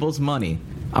steal people's money.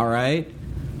 All right?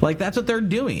 Like, that's what they're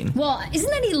doing. Well, isn't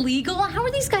that illegal? How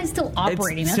are these guys still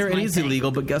operating? Sarah, it is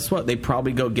illegal, but guess what? They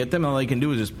probably go get them, and all they can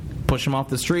do is just push them off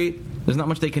the street. There's not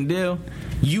much they can do.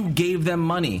 You gave them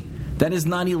money. That is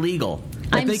not illegal.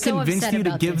 If they convinced you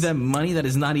to give them money, that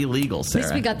is not illegal, Sarah. At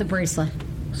least we got the bracelet.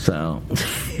 So,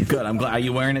 good. I'm glad. Are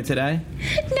you wearing it today?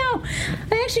 No.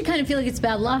 I actually kind of feel like it's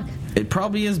bad luck. It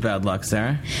probably is bad luck,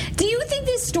 Sarah. Do you think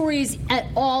this story is at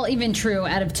all even true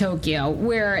out of Tokyo,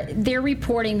 where they're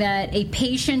reporting that a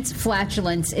patient's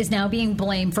flatulence is now being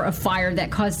blamed for a fire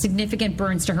that caused significant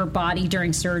burns to her body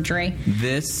during surgery?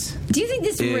 Do you think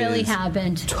this really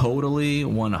happened? Totally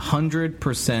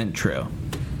 100% true.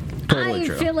 Totally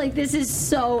true. Feel like this is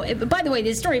so... By the way,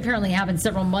 this story apparently happened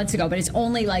several months ago, but it's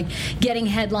only, like, getting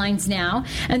headlines now.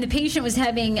 And the patient was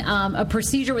having a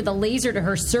procedure with a laser to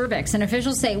her cervix, and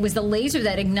officials say it was the laser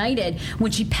that ignited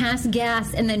when she passed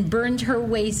gas and then burned her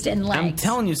waist and legs. I'm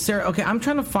telling you, Sarah, okay, I'm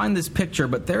trying to find this picture,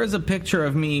 but there is a picture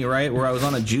of me, right, where I was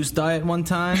on a juice diet one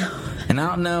time, and I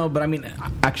don't know, but I mean,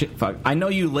 actually, fuck, I know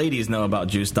you ladies know about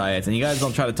juice diets, and you guys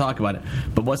don't try to talk about it,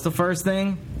 but what's the first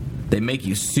thing? They make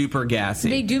you super gassy.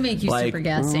 They do make you super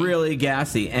gassy. Really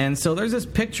gassy. And so there's this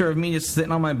picture of me just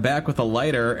sitting on my back with a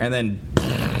lighter and then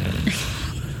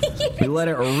we let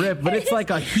it rip. But it's like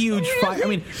a huge fire. I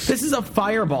mean, this is a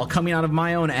fireball coming out of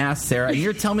my own ass, Sarah. And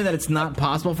you're telling me that it's not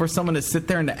possible for someone to sit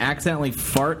there and to accidentally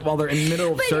fart while they're in the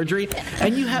middle of surgery?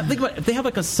 And you have, think about it, if they have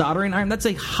like a soldering iron, that's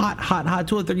a hot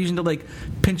tool that they're using to like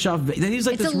pinch off. They use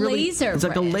like it's this laser. It's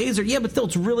like a laser. Yeah, but still,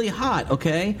 it's really hot,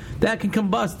 okay? That can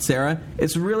combust, Sarah.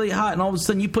 It's really hot. And all of a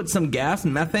sudden, you put some gas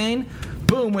and methane.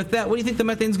 Boom, with that, what do you think the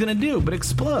methane's going to do but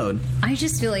explode? I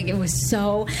just feel like it was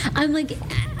so... I'm like...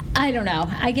 I don't know.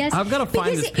 I guess I've got to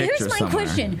find this picture here's my somewhere.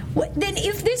 question. Then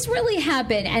if this really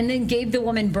happened and then gave the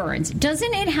woman burns,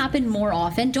 doesn't it happen more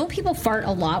often? Don't people fart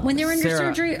a lot when they're under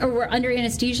surgery or under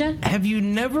anesthesia? Have you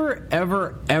never,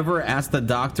 ever asked the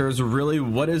doctors, really,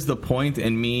 what is the point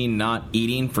in me not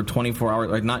eating for 24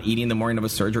 hours, like not eating the morning of a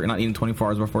surgery, or not eating 24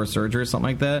 hours before a surgery or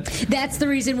something like that? That's the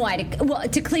reason why.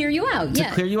 To clear you out. To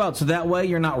clear you out. So that way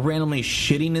you're not randomly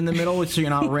shitting in the middle, so you're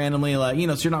not randomly like,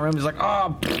 so you're not randomly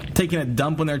like, taking a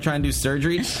dump when they're trying to do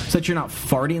surgery, so that you're not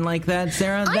farting like that,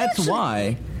 Sarah. That's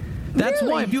why. That's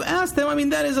why. If you ask them, I mean,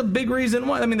 that is a big reason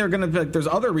why. I mean, they're going to be like, there's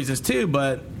other reasons too,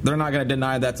 but they're not going to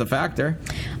deny that's a factor.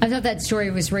 I thought that story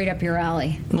was right up your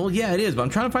alley. Well, yeah, it is, but I'm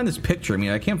trying to find this picture. I mean,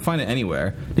 I can't find it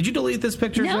anywhere. Did you delete this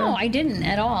picture, No, Sarah? I didn't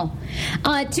at all.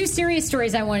 Two serious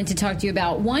stories I wanted to talk to you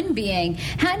about. One being,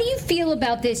 how do you feel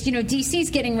about this? D.C.'s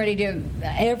getting ready to,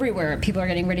 everywhere, people are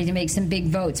getting ready to make some big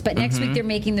votes, but next week they're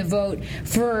making the vote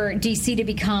for D.C. to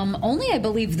become only, I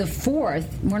believe, the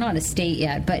fourth, we're not a state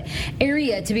yet, but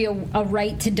area to be a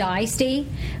right to die state.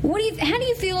 How do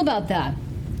you feel about that?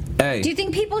 Hey, do you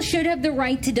think people should have the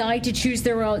right to die to choose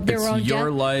their own death? It's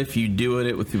your life. You do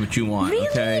it with what you want. Really?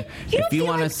 Okay. If you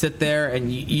want to sit there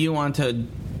and you want to,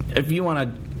 if you want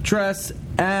to dress,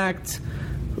 act,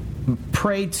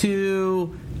 pray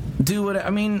to, do it. I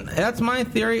mean, that's my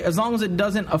theory. As long as it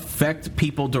doesn't affect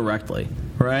people directly,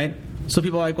 right? So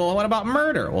people are like, well, what about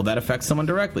murder? Well, that affects someone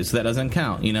directly, so that doesn't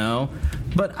count,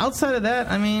 But outside of that,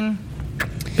 I mean,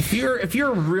 if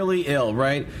you're really ill,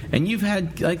 right, and you've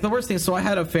had, like, the worst thing, so I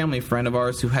had a family friend of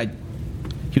ours he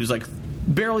was like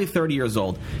barely 30 years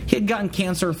old. He had gotten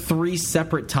cancer 3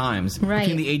 separate times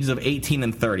between the ages of 18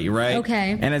 and 30, right?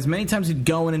 Okay. And as many times he'd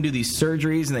go in and do these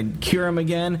surgeries and they'd cure him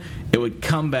again, it would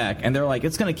come back. And they're like,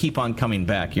 it's going to keep on coming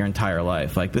back your entire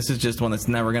life. Like, this is just one that's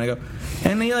never going to go.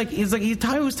 And he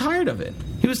was tired of it.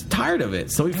 He was tired of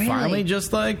it. So he finally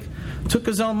just, took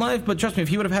his own life. But trust me, if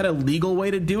he would have had a legal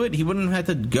way to do it, he wouldn't have had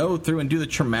to go through and do the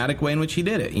traumatic way in which he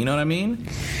did it. You know what I mean?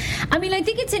 I mean, I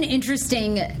think it's an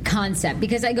interesting concept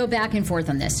because I go back and forth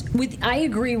on this. I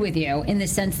agree with you in the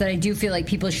sense that I do feel like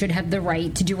people should have the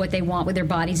right to do what they want with their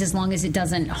bodies as long as it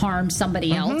doesn't harm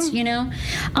somebody else, you know?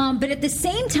 But at the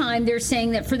same time, they're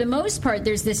saying that for the most part,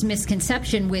 there's this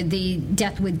misconception with the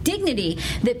death with dignity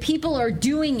that people are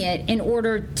doing it in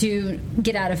order to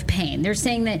get out of pain. They're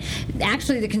saying that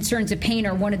actually the concerns of pain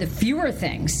are one of the fewer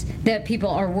things that people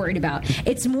are worried about.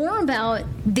 It's more about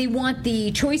they want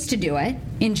the choice to do it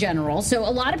in general. So a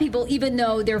lot of people, even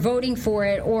though they're voting for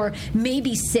it or may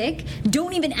be sick,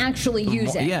 don't even actually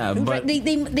use it. Yeah, but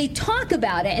they talk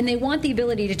about it and they want the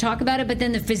ability to talk about it, but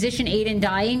then the physician aid in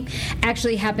dying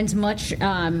actually happens much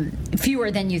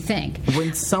fewer than you think.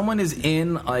 When someone is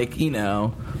in, like, you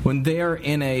know, when they are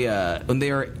in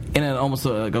an almost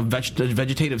like a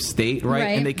vegetative state, right?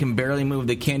 And they can barely move,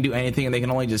 they can't do anything, and they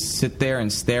can only just sit there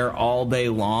and stare all day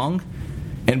long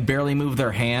and barely move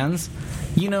their hands.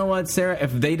 You know what, Sarah?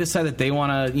 If they decide that they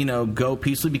want to, you know, go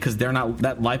peacefully because they're not,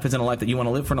 that life isn't a life that you want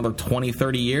to live for another 20,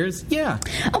 30 years, yeah.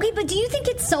 Okay, but do you think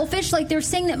it's selfish? Like, they're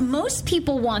saying that most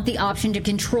people want the option to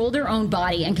control their own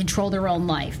body and control their own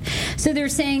life. So they're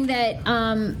saying that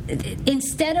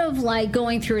instead of, like,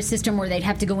 going through a system where they'd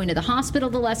have to go into the hospital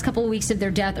the last couple of weeks of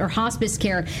their death or hospice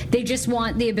care, they just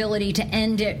want the ability to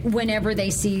end it whenever they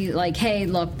see, like, hey,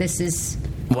 look, this is...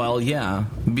 Well, yeah,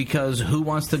 because who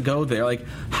wants to go there? Like,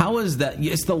 how is that?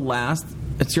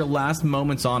 It's your last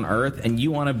moments on Earth, and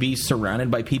you want to be surrounded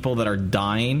by people that are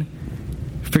dying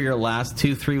for your last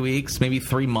 2-3 weeks, maybe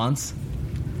 3 months?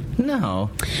 No.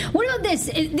 What about this?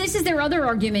 This is their other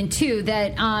argument, too,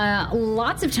 that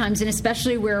lots of times, and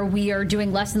especially where we are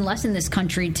doing less and less in this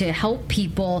country to help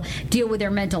people deal with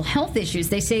their mental health issues,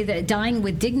 they say that dying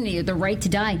with dignity or the right to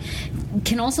die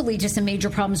can also lead to some major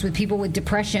problems with people with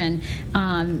depression,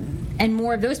 and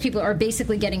more of those people are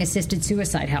basically getting assisted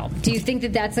suicide help. Do you think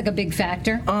that that's like a big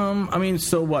factor? I mean,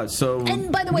 so what? So,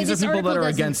 and by the way, these are people that are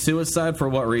against suicide for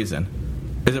what reason?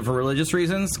 Is it for religious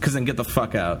reasons? Because then get the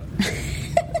fuck out.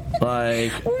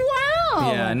 Like,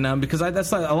 wow. Yeah, no, because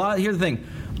that's like a lot. Here's the thing.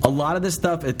 A lot of this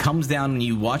stuff, it comes down when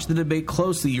you watch the debate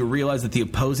closely, you realize that the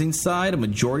opposing side, a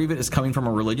majority of it is coming from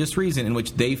a religious reason in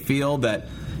which they feel that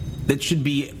it should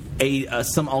be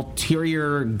some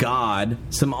ulterior god,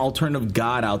 some alternative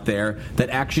god out there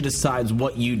that actually decides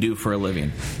what you do for a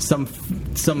living. Some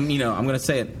you know, I'm going to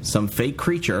say it, some fake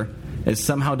creature is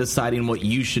somehow deciding what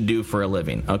you should do for a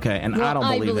living, okay? And well, I don't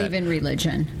believe that. I believe in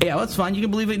religion. Yeah, that's fine. You can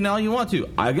believe it in all you want to.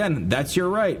 Again, that's your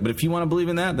right. But if you want to believe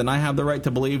in that, then I have the right to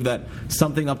believe that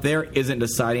something up there isn't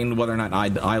deciding whether or not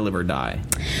I live or die.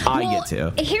 I get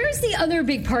to. Here's the other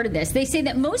big part of this. They say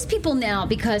that most people now,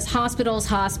 because hospitals,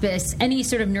 hospice, any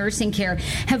sort of nursing care,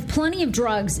 have plenty of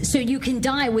drugs so you can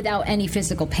die without any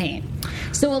physical pain.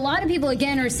 So a lot of people,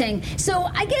 again, are saying, so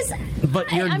I guess...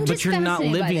 But you're not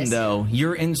living, though.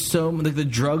 You're in so... Like, the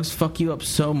drugs fuck you up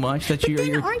so much that you're...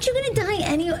 But then aren't you going to die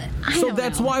anyway? So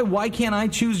that's why. Why can't I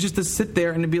choose just to sit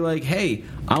there and to be like, hey,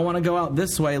 I want to go out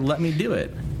this way, let me do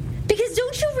it? Because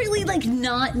don't you really, like,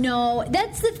 not know?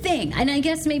 That's the thing. And I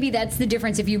guess maybe that's the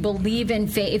difference if you believe in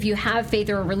faith, if you have faith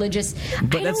or a religious...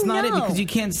 But that's not it, because you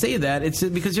can't say that. It's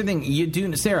because you're thinking, you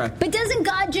do, Sarah... But doesn't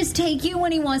God just take you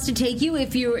when he wants to take you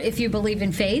if you believe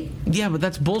in faith? Yeah, but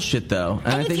that's bullshit, though.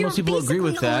 And I think most people agree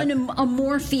with that. On a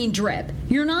morphine drip,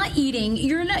 you're not eating,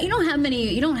 you don't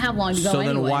have long to go anyway.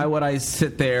 So then why would I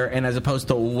sit there and as opposed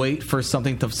to wait for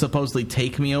something to supposedly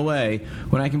take me away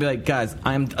when I can be like, guys,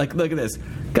 I'm like, look at this.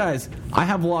 Guys, I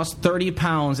have lost 30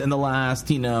 pounds in the last,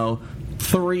 2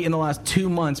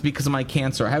 months because of my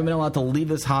cancer. I haven't been allowed to leave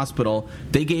this hospital.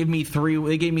 They gave me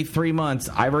 3 months.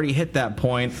 I've already hit that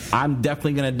point. I'm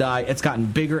definitely going to die. It's gotten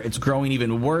bigger. It's growing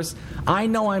even worse. I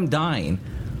know I'm dying.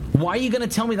 Why are you going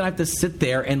to tell me that I have to sit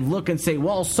there and look and say,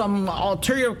 well, some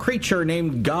ulterior creature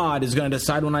named God is going to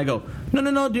decide when I go?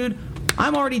 No, dude.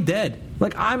 I'm already dead.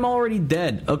 Like, I'm already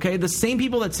dead, okay? The same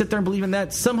people that sit there and believe in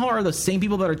that somehow are the same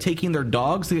people that are taking their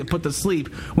dogs to get put to sleep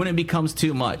when it becomes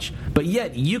too much. But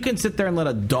yet, you can sit there and let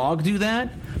a dog do that,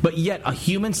 but yet a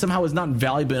human somehow is not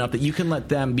valuable enough that you can let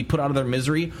them be put out of their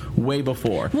misery way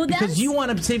before. Well, because you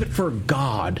want to save it for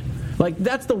God. Like,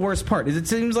 that's the worst part. Is it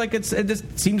seems like it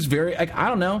just seems very, like, I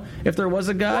don't know, if there was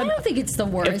a God. Well, I don't think it's the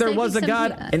worst. If there was a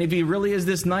God, and if he really is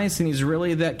this nice and he's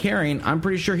really that caring, I'm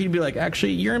pretty sure he'd be like,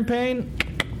 actually, you're in pain?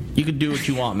 You can do what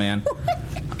you want, man.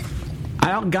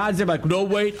 God's there like, no,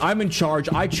 wait, I'm in charge.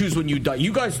 I choose when you die.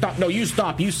 You guys stop. No, you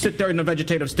stop. You sit there in a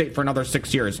vegetative state for another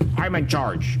 6 years. I'm in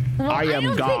charge. Well, I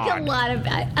am God.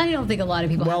 I don't think a lot of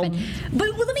people have been.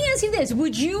 But let me ask you this.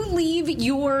 Would you leave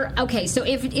your... Okay, so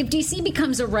if D.C.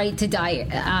 becomes a right to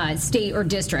die state or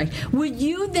district, would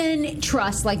you then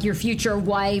trust, like, your future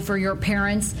wife or your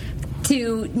parents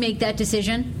to make that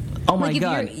decision? Oh my Like, if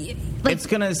God. you're- like- It's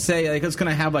going to say, like, it's going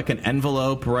to have like an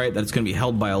envelope, right, that's going to be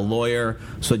held by a lawyer.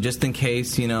 So just in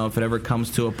case, if it ever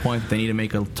comes to a point that they need to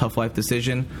make a tough life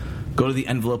decision, go to the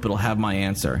envelope, it'll have my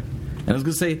answer. And I was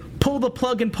going to say, pull the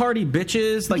plug and party,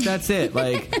 bitches. Like, that's it.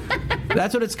 Like,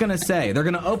 that's what it's going to say. They're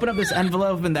going to open up this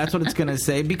envelope, and that's what it's going to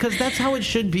say, because that's how it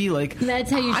should be. Like, That's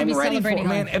how you should I'm be ready for it, celebrating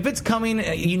man. life. If it's coming,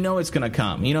 you know it's going to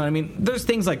come. You know what I mean? There's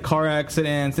things like car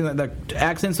accidents. Things like that.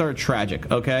 Accidents are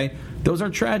tragic, okay? Those are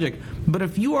tragic. But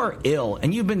if you are ill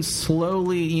and you've been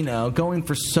slowly, going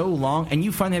for so long, and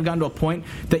you finally have gotten to a point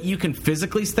that you can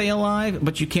physically stay alive,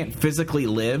 but you can't physically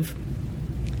live,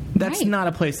 that's Right. not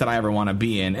a place that I ever want to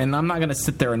be in. And I'm not going to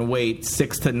sit there and wait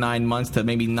 6 to 9 months to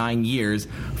maybe 9 years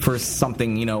for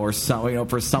something, or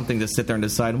for something to sit there and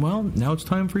decide, well, now it's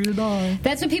time for you to die.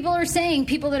 That's what people are saying.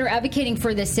 People that are advocating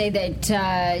for this say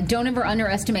that don't ever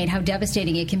underestimate how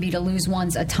devastating it can be to lose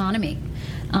one's autonomy.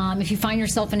 If you find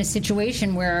yourself in a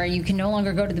situation where you can no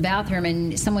longer go to the bathroom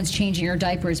and someone's changing your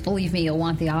diapers, believe me, you'll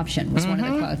want the option, was one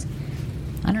of the quotes.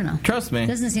 I don't know. Trust me.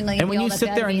 Doesn't seem like and it'd be when all you that sit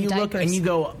bad there to and be you in look and diapers. you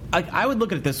go, I would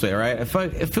look at it this way, right?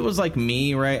 If it was like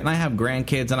me, right, and I have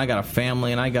grandkids and I got a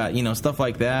family and I got stuff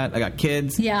like that, I got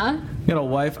kids, Yeah. got a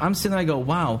wife. I'm sitting there, I go,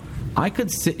 wow, I could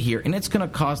sit here and it's going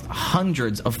to cost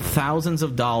hundreds of thousands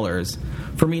of dollars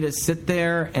for me to sit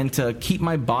there and to keep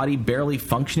my body barely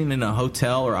functioning in a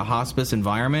hotel or a hospice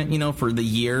environment, for the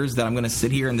years that I'm going to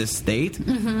sit here in this state.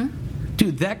 Mm-hmm.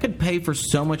 Dude, that could pay for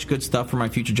so much good stuff for my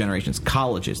future generations.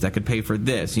 Colleges, that could pay for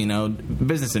this,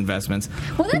 business investments.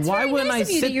 Well, that's why very wouldn't nice I of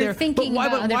you that sit you're there? thinking But why,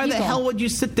 about other why the people. hell would you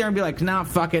sit there and be like, nah,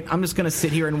 fuck it, I'm just going to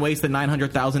sit here and waste the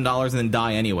 $900,000 and then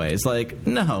die anyways? Like,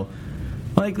 no.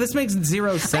 Like, this makes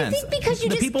zero sense. I think because you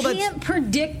The just people that- can't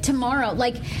predict tomorrow.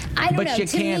 Like, I don't know. But you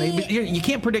to can. me, You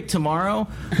can't predict tomorrow,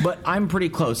 but I'm pretty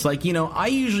close. Like, I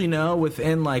usually know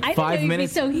within like I didn't 5 know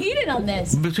minutes. You'd be so heated on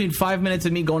this. Between 5 minutes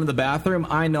of me going to the bathroom,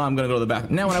 I know I'm going to go to the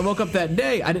bathroom. Now, when I woke up that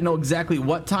day, I didn't know exactly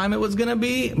what time it was going to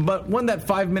be, but when that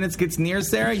 5 minutes gets near,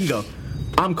 Sarah, you go,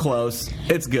 I'm close.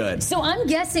 It's good. So I'm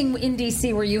guessing in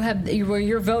D.C. where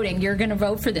you're voting, you're going to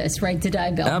vote for this right to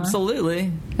die bill. Huh?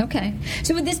 Absolutely. Okay.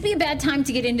 So would this be a bad time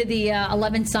to get into the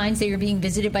 11 signs that you're being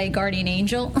visited by a guardian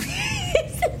angel?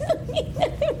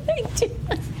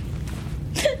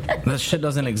 That shit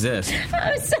doesn't exist.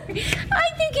 I'm sorry.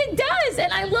 I think it does,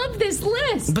 and I love this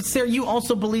list. But Sarah, you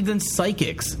also believed in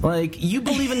psychics. Like, you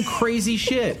believe in crazy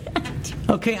shit.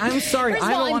 Okay, I'm sorry. First of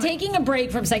I all, don't I'm want taking a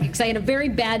break from psychics. I had a very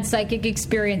bad psychic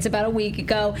experience about a week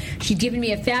ago. She'd given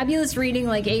me a fabulous reading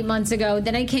like 8 months ago.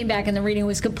 Then I came back and the reading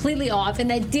was completely off,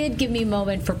 and that did give me a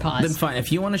moment for pause. Then fine.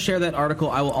 If you want to share that article,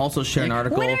 I will also share an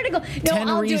article. What article? No,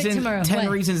 I'll do it tomorrow. 10 What?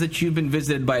 reasons that you've been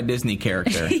visited by a Disney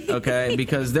character. Okay,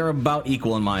 because they're about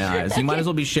equal in my eyes. You might as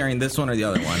well be sharing this one or the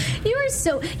other one. You are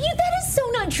so... that is so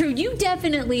not true. You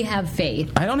definitely have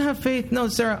faith. I don't have faith. No,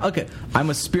 Sarah. Okay, I'm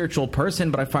a spiritual person,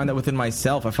 but I find that within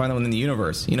myself. I find that within the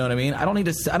universe. You know what I mean? I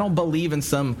don't believe in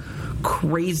some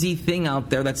crazy thing out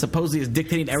there that supposedly is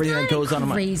dictating everything not that goes a on in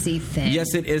my... crazy thing.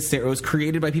 Yes, it is, Sarah. It was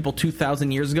created by people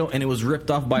 2,000 years ago, and it was ripped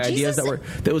off by ideas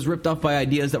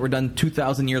Jesus- that were done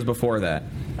 2,000 years before that.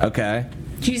 Okay?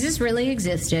 Jesus really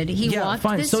existed. He Yeah, walked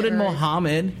fine. this So did earth.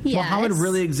 Muhammad. Yes. Muhammad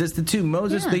really existed too.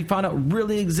 Moses, Yeah. they found out,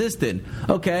 really existed.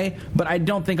 Okay? But I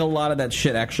don't think a lot of that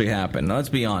shit actually happened. Now, let's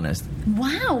be honest.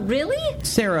 Wow, really?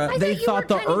 Sarah, I they you thought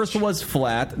were the kinda earth was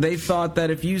flat. They thought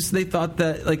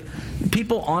that like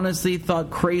people honestly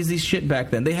thought crazy shit back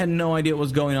then. They had no idea what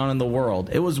was going on in the world.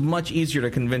 It was much easier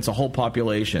to convince a whole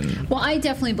population. Well, I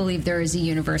definitely believe there is a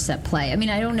universe at play. I mean,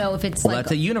 I don't know if it's Well, like...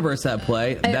 that's a universe at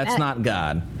play. That's not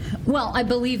God. Well, I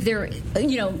believe there...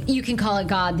 you can call it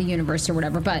God, the universe, or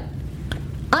whatever, but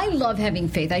I love having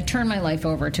faith. I turn my life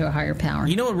over to a higher power.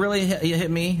 You know what really hit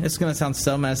me? It's going to sound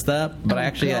so messed up, but Oh, I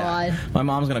actually... God. my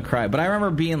mom's going to cry. But I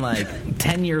remember being like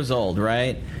 10 years old,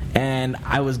 right? And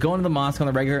I was going to the mosque on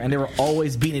the regular, and they were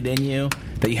always beating it in you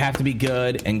that you have to be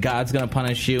good, and God's going to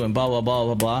punish you, and blah, blah, blah,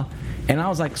 blah, blah. And I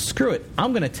was like, screw it.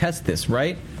 I'm going to test this,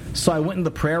 right? So I went in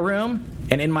the prayer room,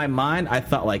 and in my mind, I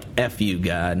thought, like, F you,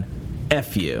 God.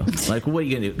 F you. Like, what are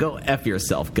you going to do? Go F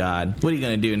yourself, God. What are you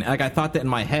going to do? And like, I thought that in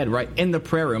my head, right, in the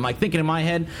prayer room. Like, thinking in my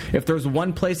head, if there's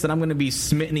one place that I'm going to be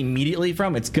smitten immediately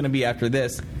from, it's going to be after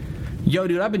this. Yo,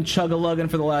 dude, I've been chug-a-lugging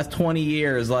for the last 20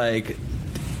 years, like,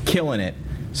 killing it.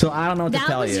 So I don't know what to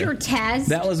tell you. That was your test?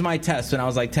 That was my test when I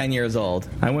was like 10 years old.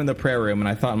 I went in the prayer room and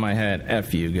I thought in my head,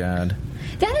 F you, God.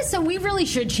 That is so. We really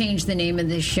should change the name of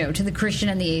this show to The Christian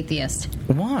and the Atheist.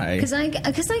 Why? Because I.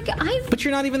 But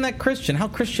you're not even that Christian. How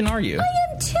Christian are you?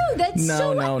 I am too. That's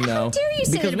no. How dare you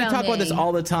say because it about we talk me? about this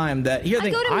all the time. That here, I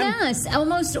go to mass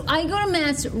almost. I go to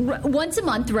mass once a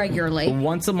month regularly.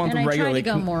 Once a month and regularly. I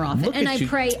try to go more often, and I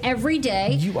pray every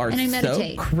day. You are and I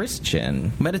meditate. so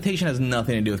Christian. Meditation has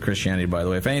nothing to do with Christianity, by the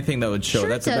way. If anything, that would show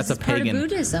that's a pagan. Part of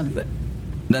Buddhism.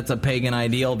 That's a pagan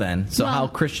ideal, then. So how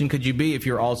Christian could you be if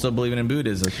you're also believing in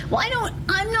Buddhism? Well,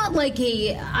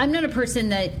 I'm not a person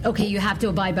that, okay, you have to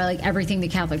abide by like everything the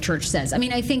Catholic Church says. I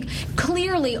mean, I think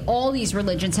clearly all these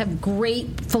religions have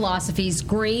great philosophies,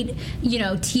 great,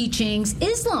 teachings.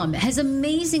 Islam has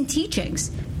amazing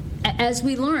teachings, as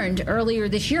we learned earlier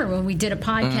this year when we did a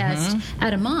podcast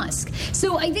at a mosque.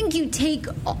 So I think you take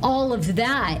all of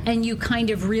that and you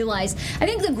kind of realize, I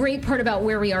think the great part about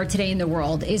where we are today in the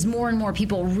world is more and more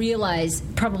people realize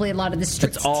probably a lot of the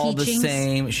strict It's all teachings. the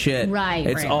same shit. Right.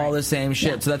 It's all the same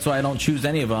shit. Yeah. So that's why I don't choose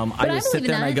any of them. I just sit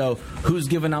there and I go, who's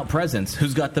giving out presents?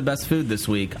 Who's got the best food this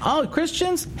week? Oh,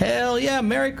 Christians? Hell yeah.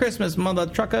 Merry Christmas, mother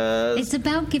truckers. It's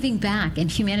about giving back and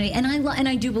humanity. And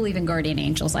I do believe in guardian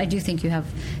angels. I do think you have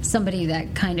somebody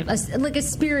that kind of, like a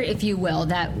spirit, if you will,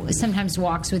 that sometimes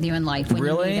walks with you in life. When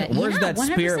really? You need it. Where's that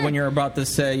 100%. spirit when you're about to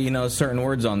say, certain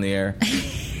words on the air?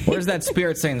 Where's that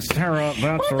spirit saying, Sarah,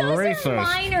 that's racist? Those are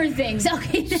minor things.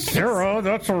 Okay. Sarah,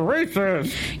 that's a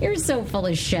racist. You're so full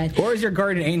of shit. Or is your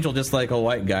guardian angel just like a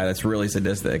white guy that's really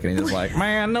sadistic and he's just like,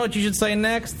 man, I know what you should say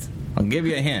next? I'll give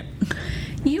you a hint.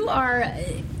 You are...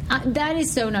 that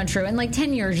is so not true. In like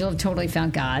 10 years, you'll have totally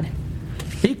found God.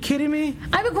 Are you kidding me?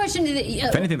 I have a question.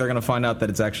 If anything, they're going to find out that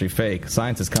it's actually fake.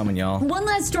 Science is coming, y'all. One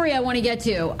last story I want to get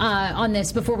to on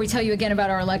this before we tell you again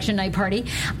about our election night party.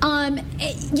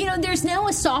 There's now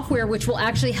a software which will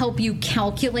actually help you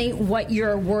calculate what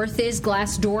your worth is.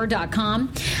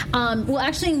 Glassdoor.com will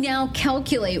actually now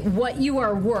calculate what you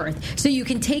are worth. So you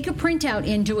can take a printout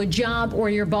into a job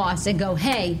or your boss and go,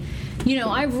 hey,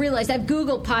 I've realized I've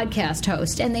Googled podcast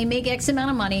host, and they make X amount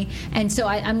of money, and so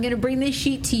I'm going to bring this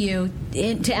sheet to you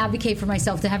to advocate for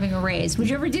myself to having a raise. Would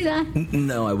you ever do that?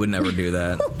 No, I would never do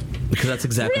that. Because that's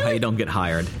exactly how you don't get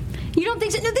hired. You don't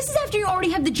think so? No, this is after you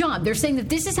already have the job. They're saying that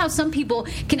this is how some people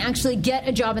can actually get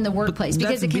a job in the workplace.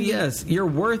 Because that's BS. Your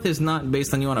worth is not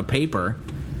based on you on a paper.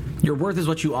 Your worth is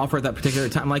what you offer at that particular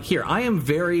time. Like here, I am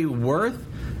very worth...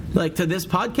 Like, to this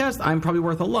podcast, I'm probably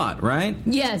worth a lot, right?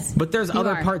 Yes. But there's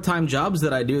other part-time jobs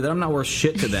that I do that I'm not worth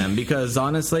shit to them because,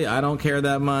 honestly, I don't care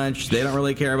that much. They don't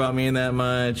really care about me that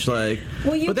much. But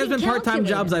there's been part-time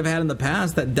jobs I've had in the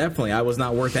past that definitely I was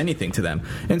not worth anything to them.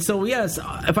 And so, yes,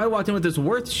 if I walked in with this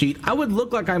worth sheet, I would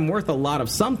look like I'm worth a lot of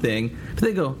something. But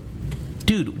they go,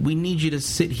 dude, we need you to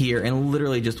sit here and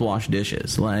literally just wash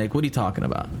dishes. Like, what are you talking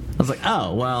about? I was like,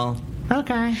 oh, well...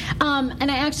 Okay.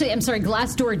 And I'm sorry,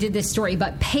 Glassdoor did this story,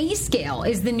 but PayScale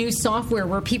is the new software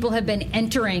where people have been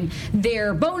entering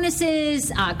their bonuses,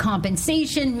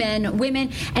 compensation, men,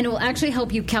 women, and it will actually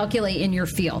help you calculate in your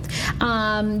field.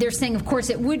 They're saying, of course,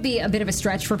 it would be a bit of a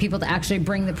stretch for people to actually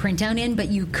bring the printout in, but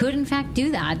you could, in fact,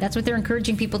 do that. That's what they're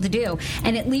encouraging people to do.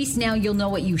 And at least now you'll know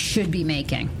what you should be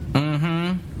making.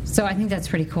 Mm-hmm. So I think that's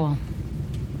pretty cool.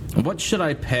 What should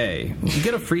I pay? You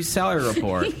get a free salary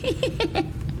report.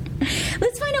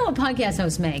 Let's find out what podcast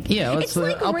hosts make. Yeah, let's.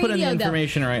 I'll put in the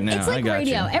information right now. It's like I got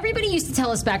radio. you. Everybody used to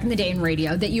tell us back in the day in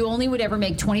radio that you only would ever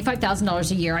make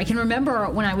 $25,000 a year. I can remember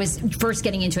when I was first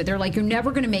getting into it. They're like, you're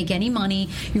never going to make any money.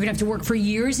 You're going to have to work for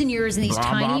years and years in these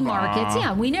tiny markets.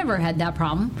 Yeah, we never had that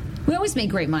problem. We always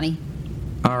made great money.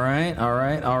 All right.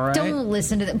 Don't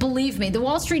listen to that. Believe me, the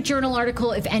Wall Street Journal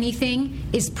article, if anything,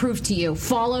 is proof to you.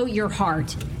 Follow your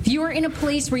heart. If you are in a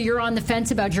place where you're on the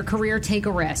fence about your career, take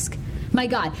a risk. My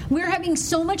God, we're having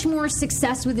so much more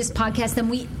success with this podcast than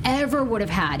we ever would have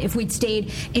had if we'd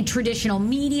stayed in traditional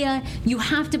media. You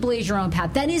have to blaze your own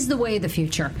path. That is the way of the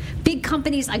future. Big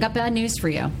companies, I got bad news for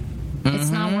you. It's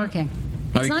not working.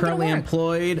 Are you currently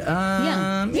employed?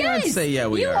 Yeah. Yes. I'd say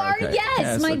we are. You are, okay.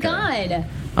 yes. My God.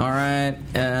 All right.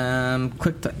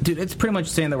 Dude, it's pretty much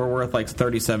saying that we're worth like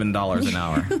 $37 an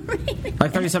hour.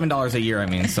 Like $37 a year, I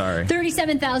mean, sorry.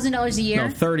 $37,000 a year?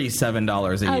 No,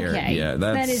 $37 a year. Okay. Yeah,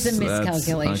 that is a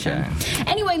miscalculation. Okay.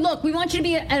 Anyway, look, we want you to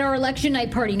be at our election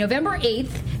night party, November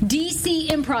 8th,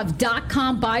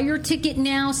 DCimprov.com. Buy your ticket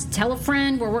now. Tell a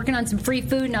friend. We're working on some free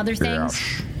food and other things.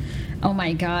 Oh,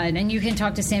 my God. And you can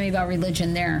talk to Sammy about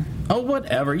religion there. Oh,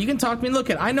 whatever. You can talk to me.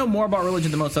 Look, I know more about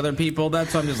religion than most other people.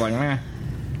 That's why I'm just like, meh.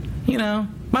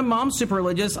 My mom's super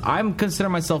religious. I consider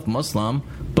myself Muslim,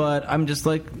 but I'm just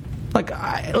look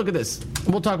at this.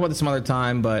 We'll talk about this some other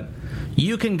time, but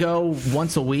you can go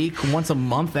once a week, once a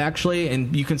month, actually,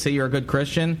 and you can say you're a good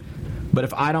Christian. But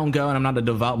if I don't go and I'm not a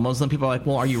devout Muslim, people are like,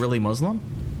 well, are you really Muslim?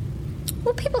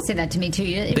 Well, people say that to me, too.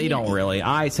 They don't really.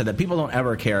 I said that. People don't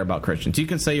ever care about Christians. You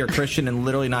can say you're Christian and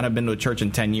literally not have been to a church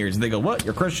in 10 years. They go, what?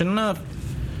 You're Christian enough?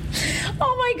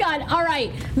 Oh, my God. All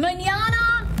right.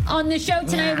 Mañana on the show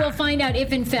tonight, we'll find out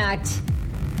if, in fact,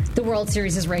 the World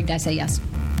Series is rigged. I say yes.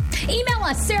 Email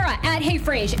us, Sarah at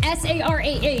HeyFrase,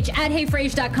 SARAH at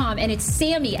HeyFrase.com. And it's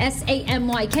Sammy,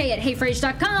 SAMYK at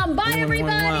HeyFrase.com. Bye,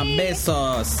 everybody.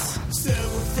 Besos. Sarah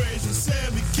Fraser,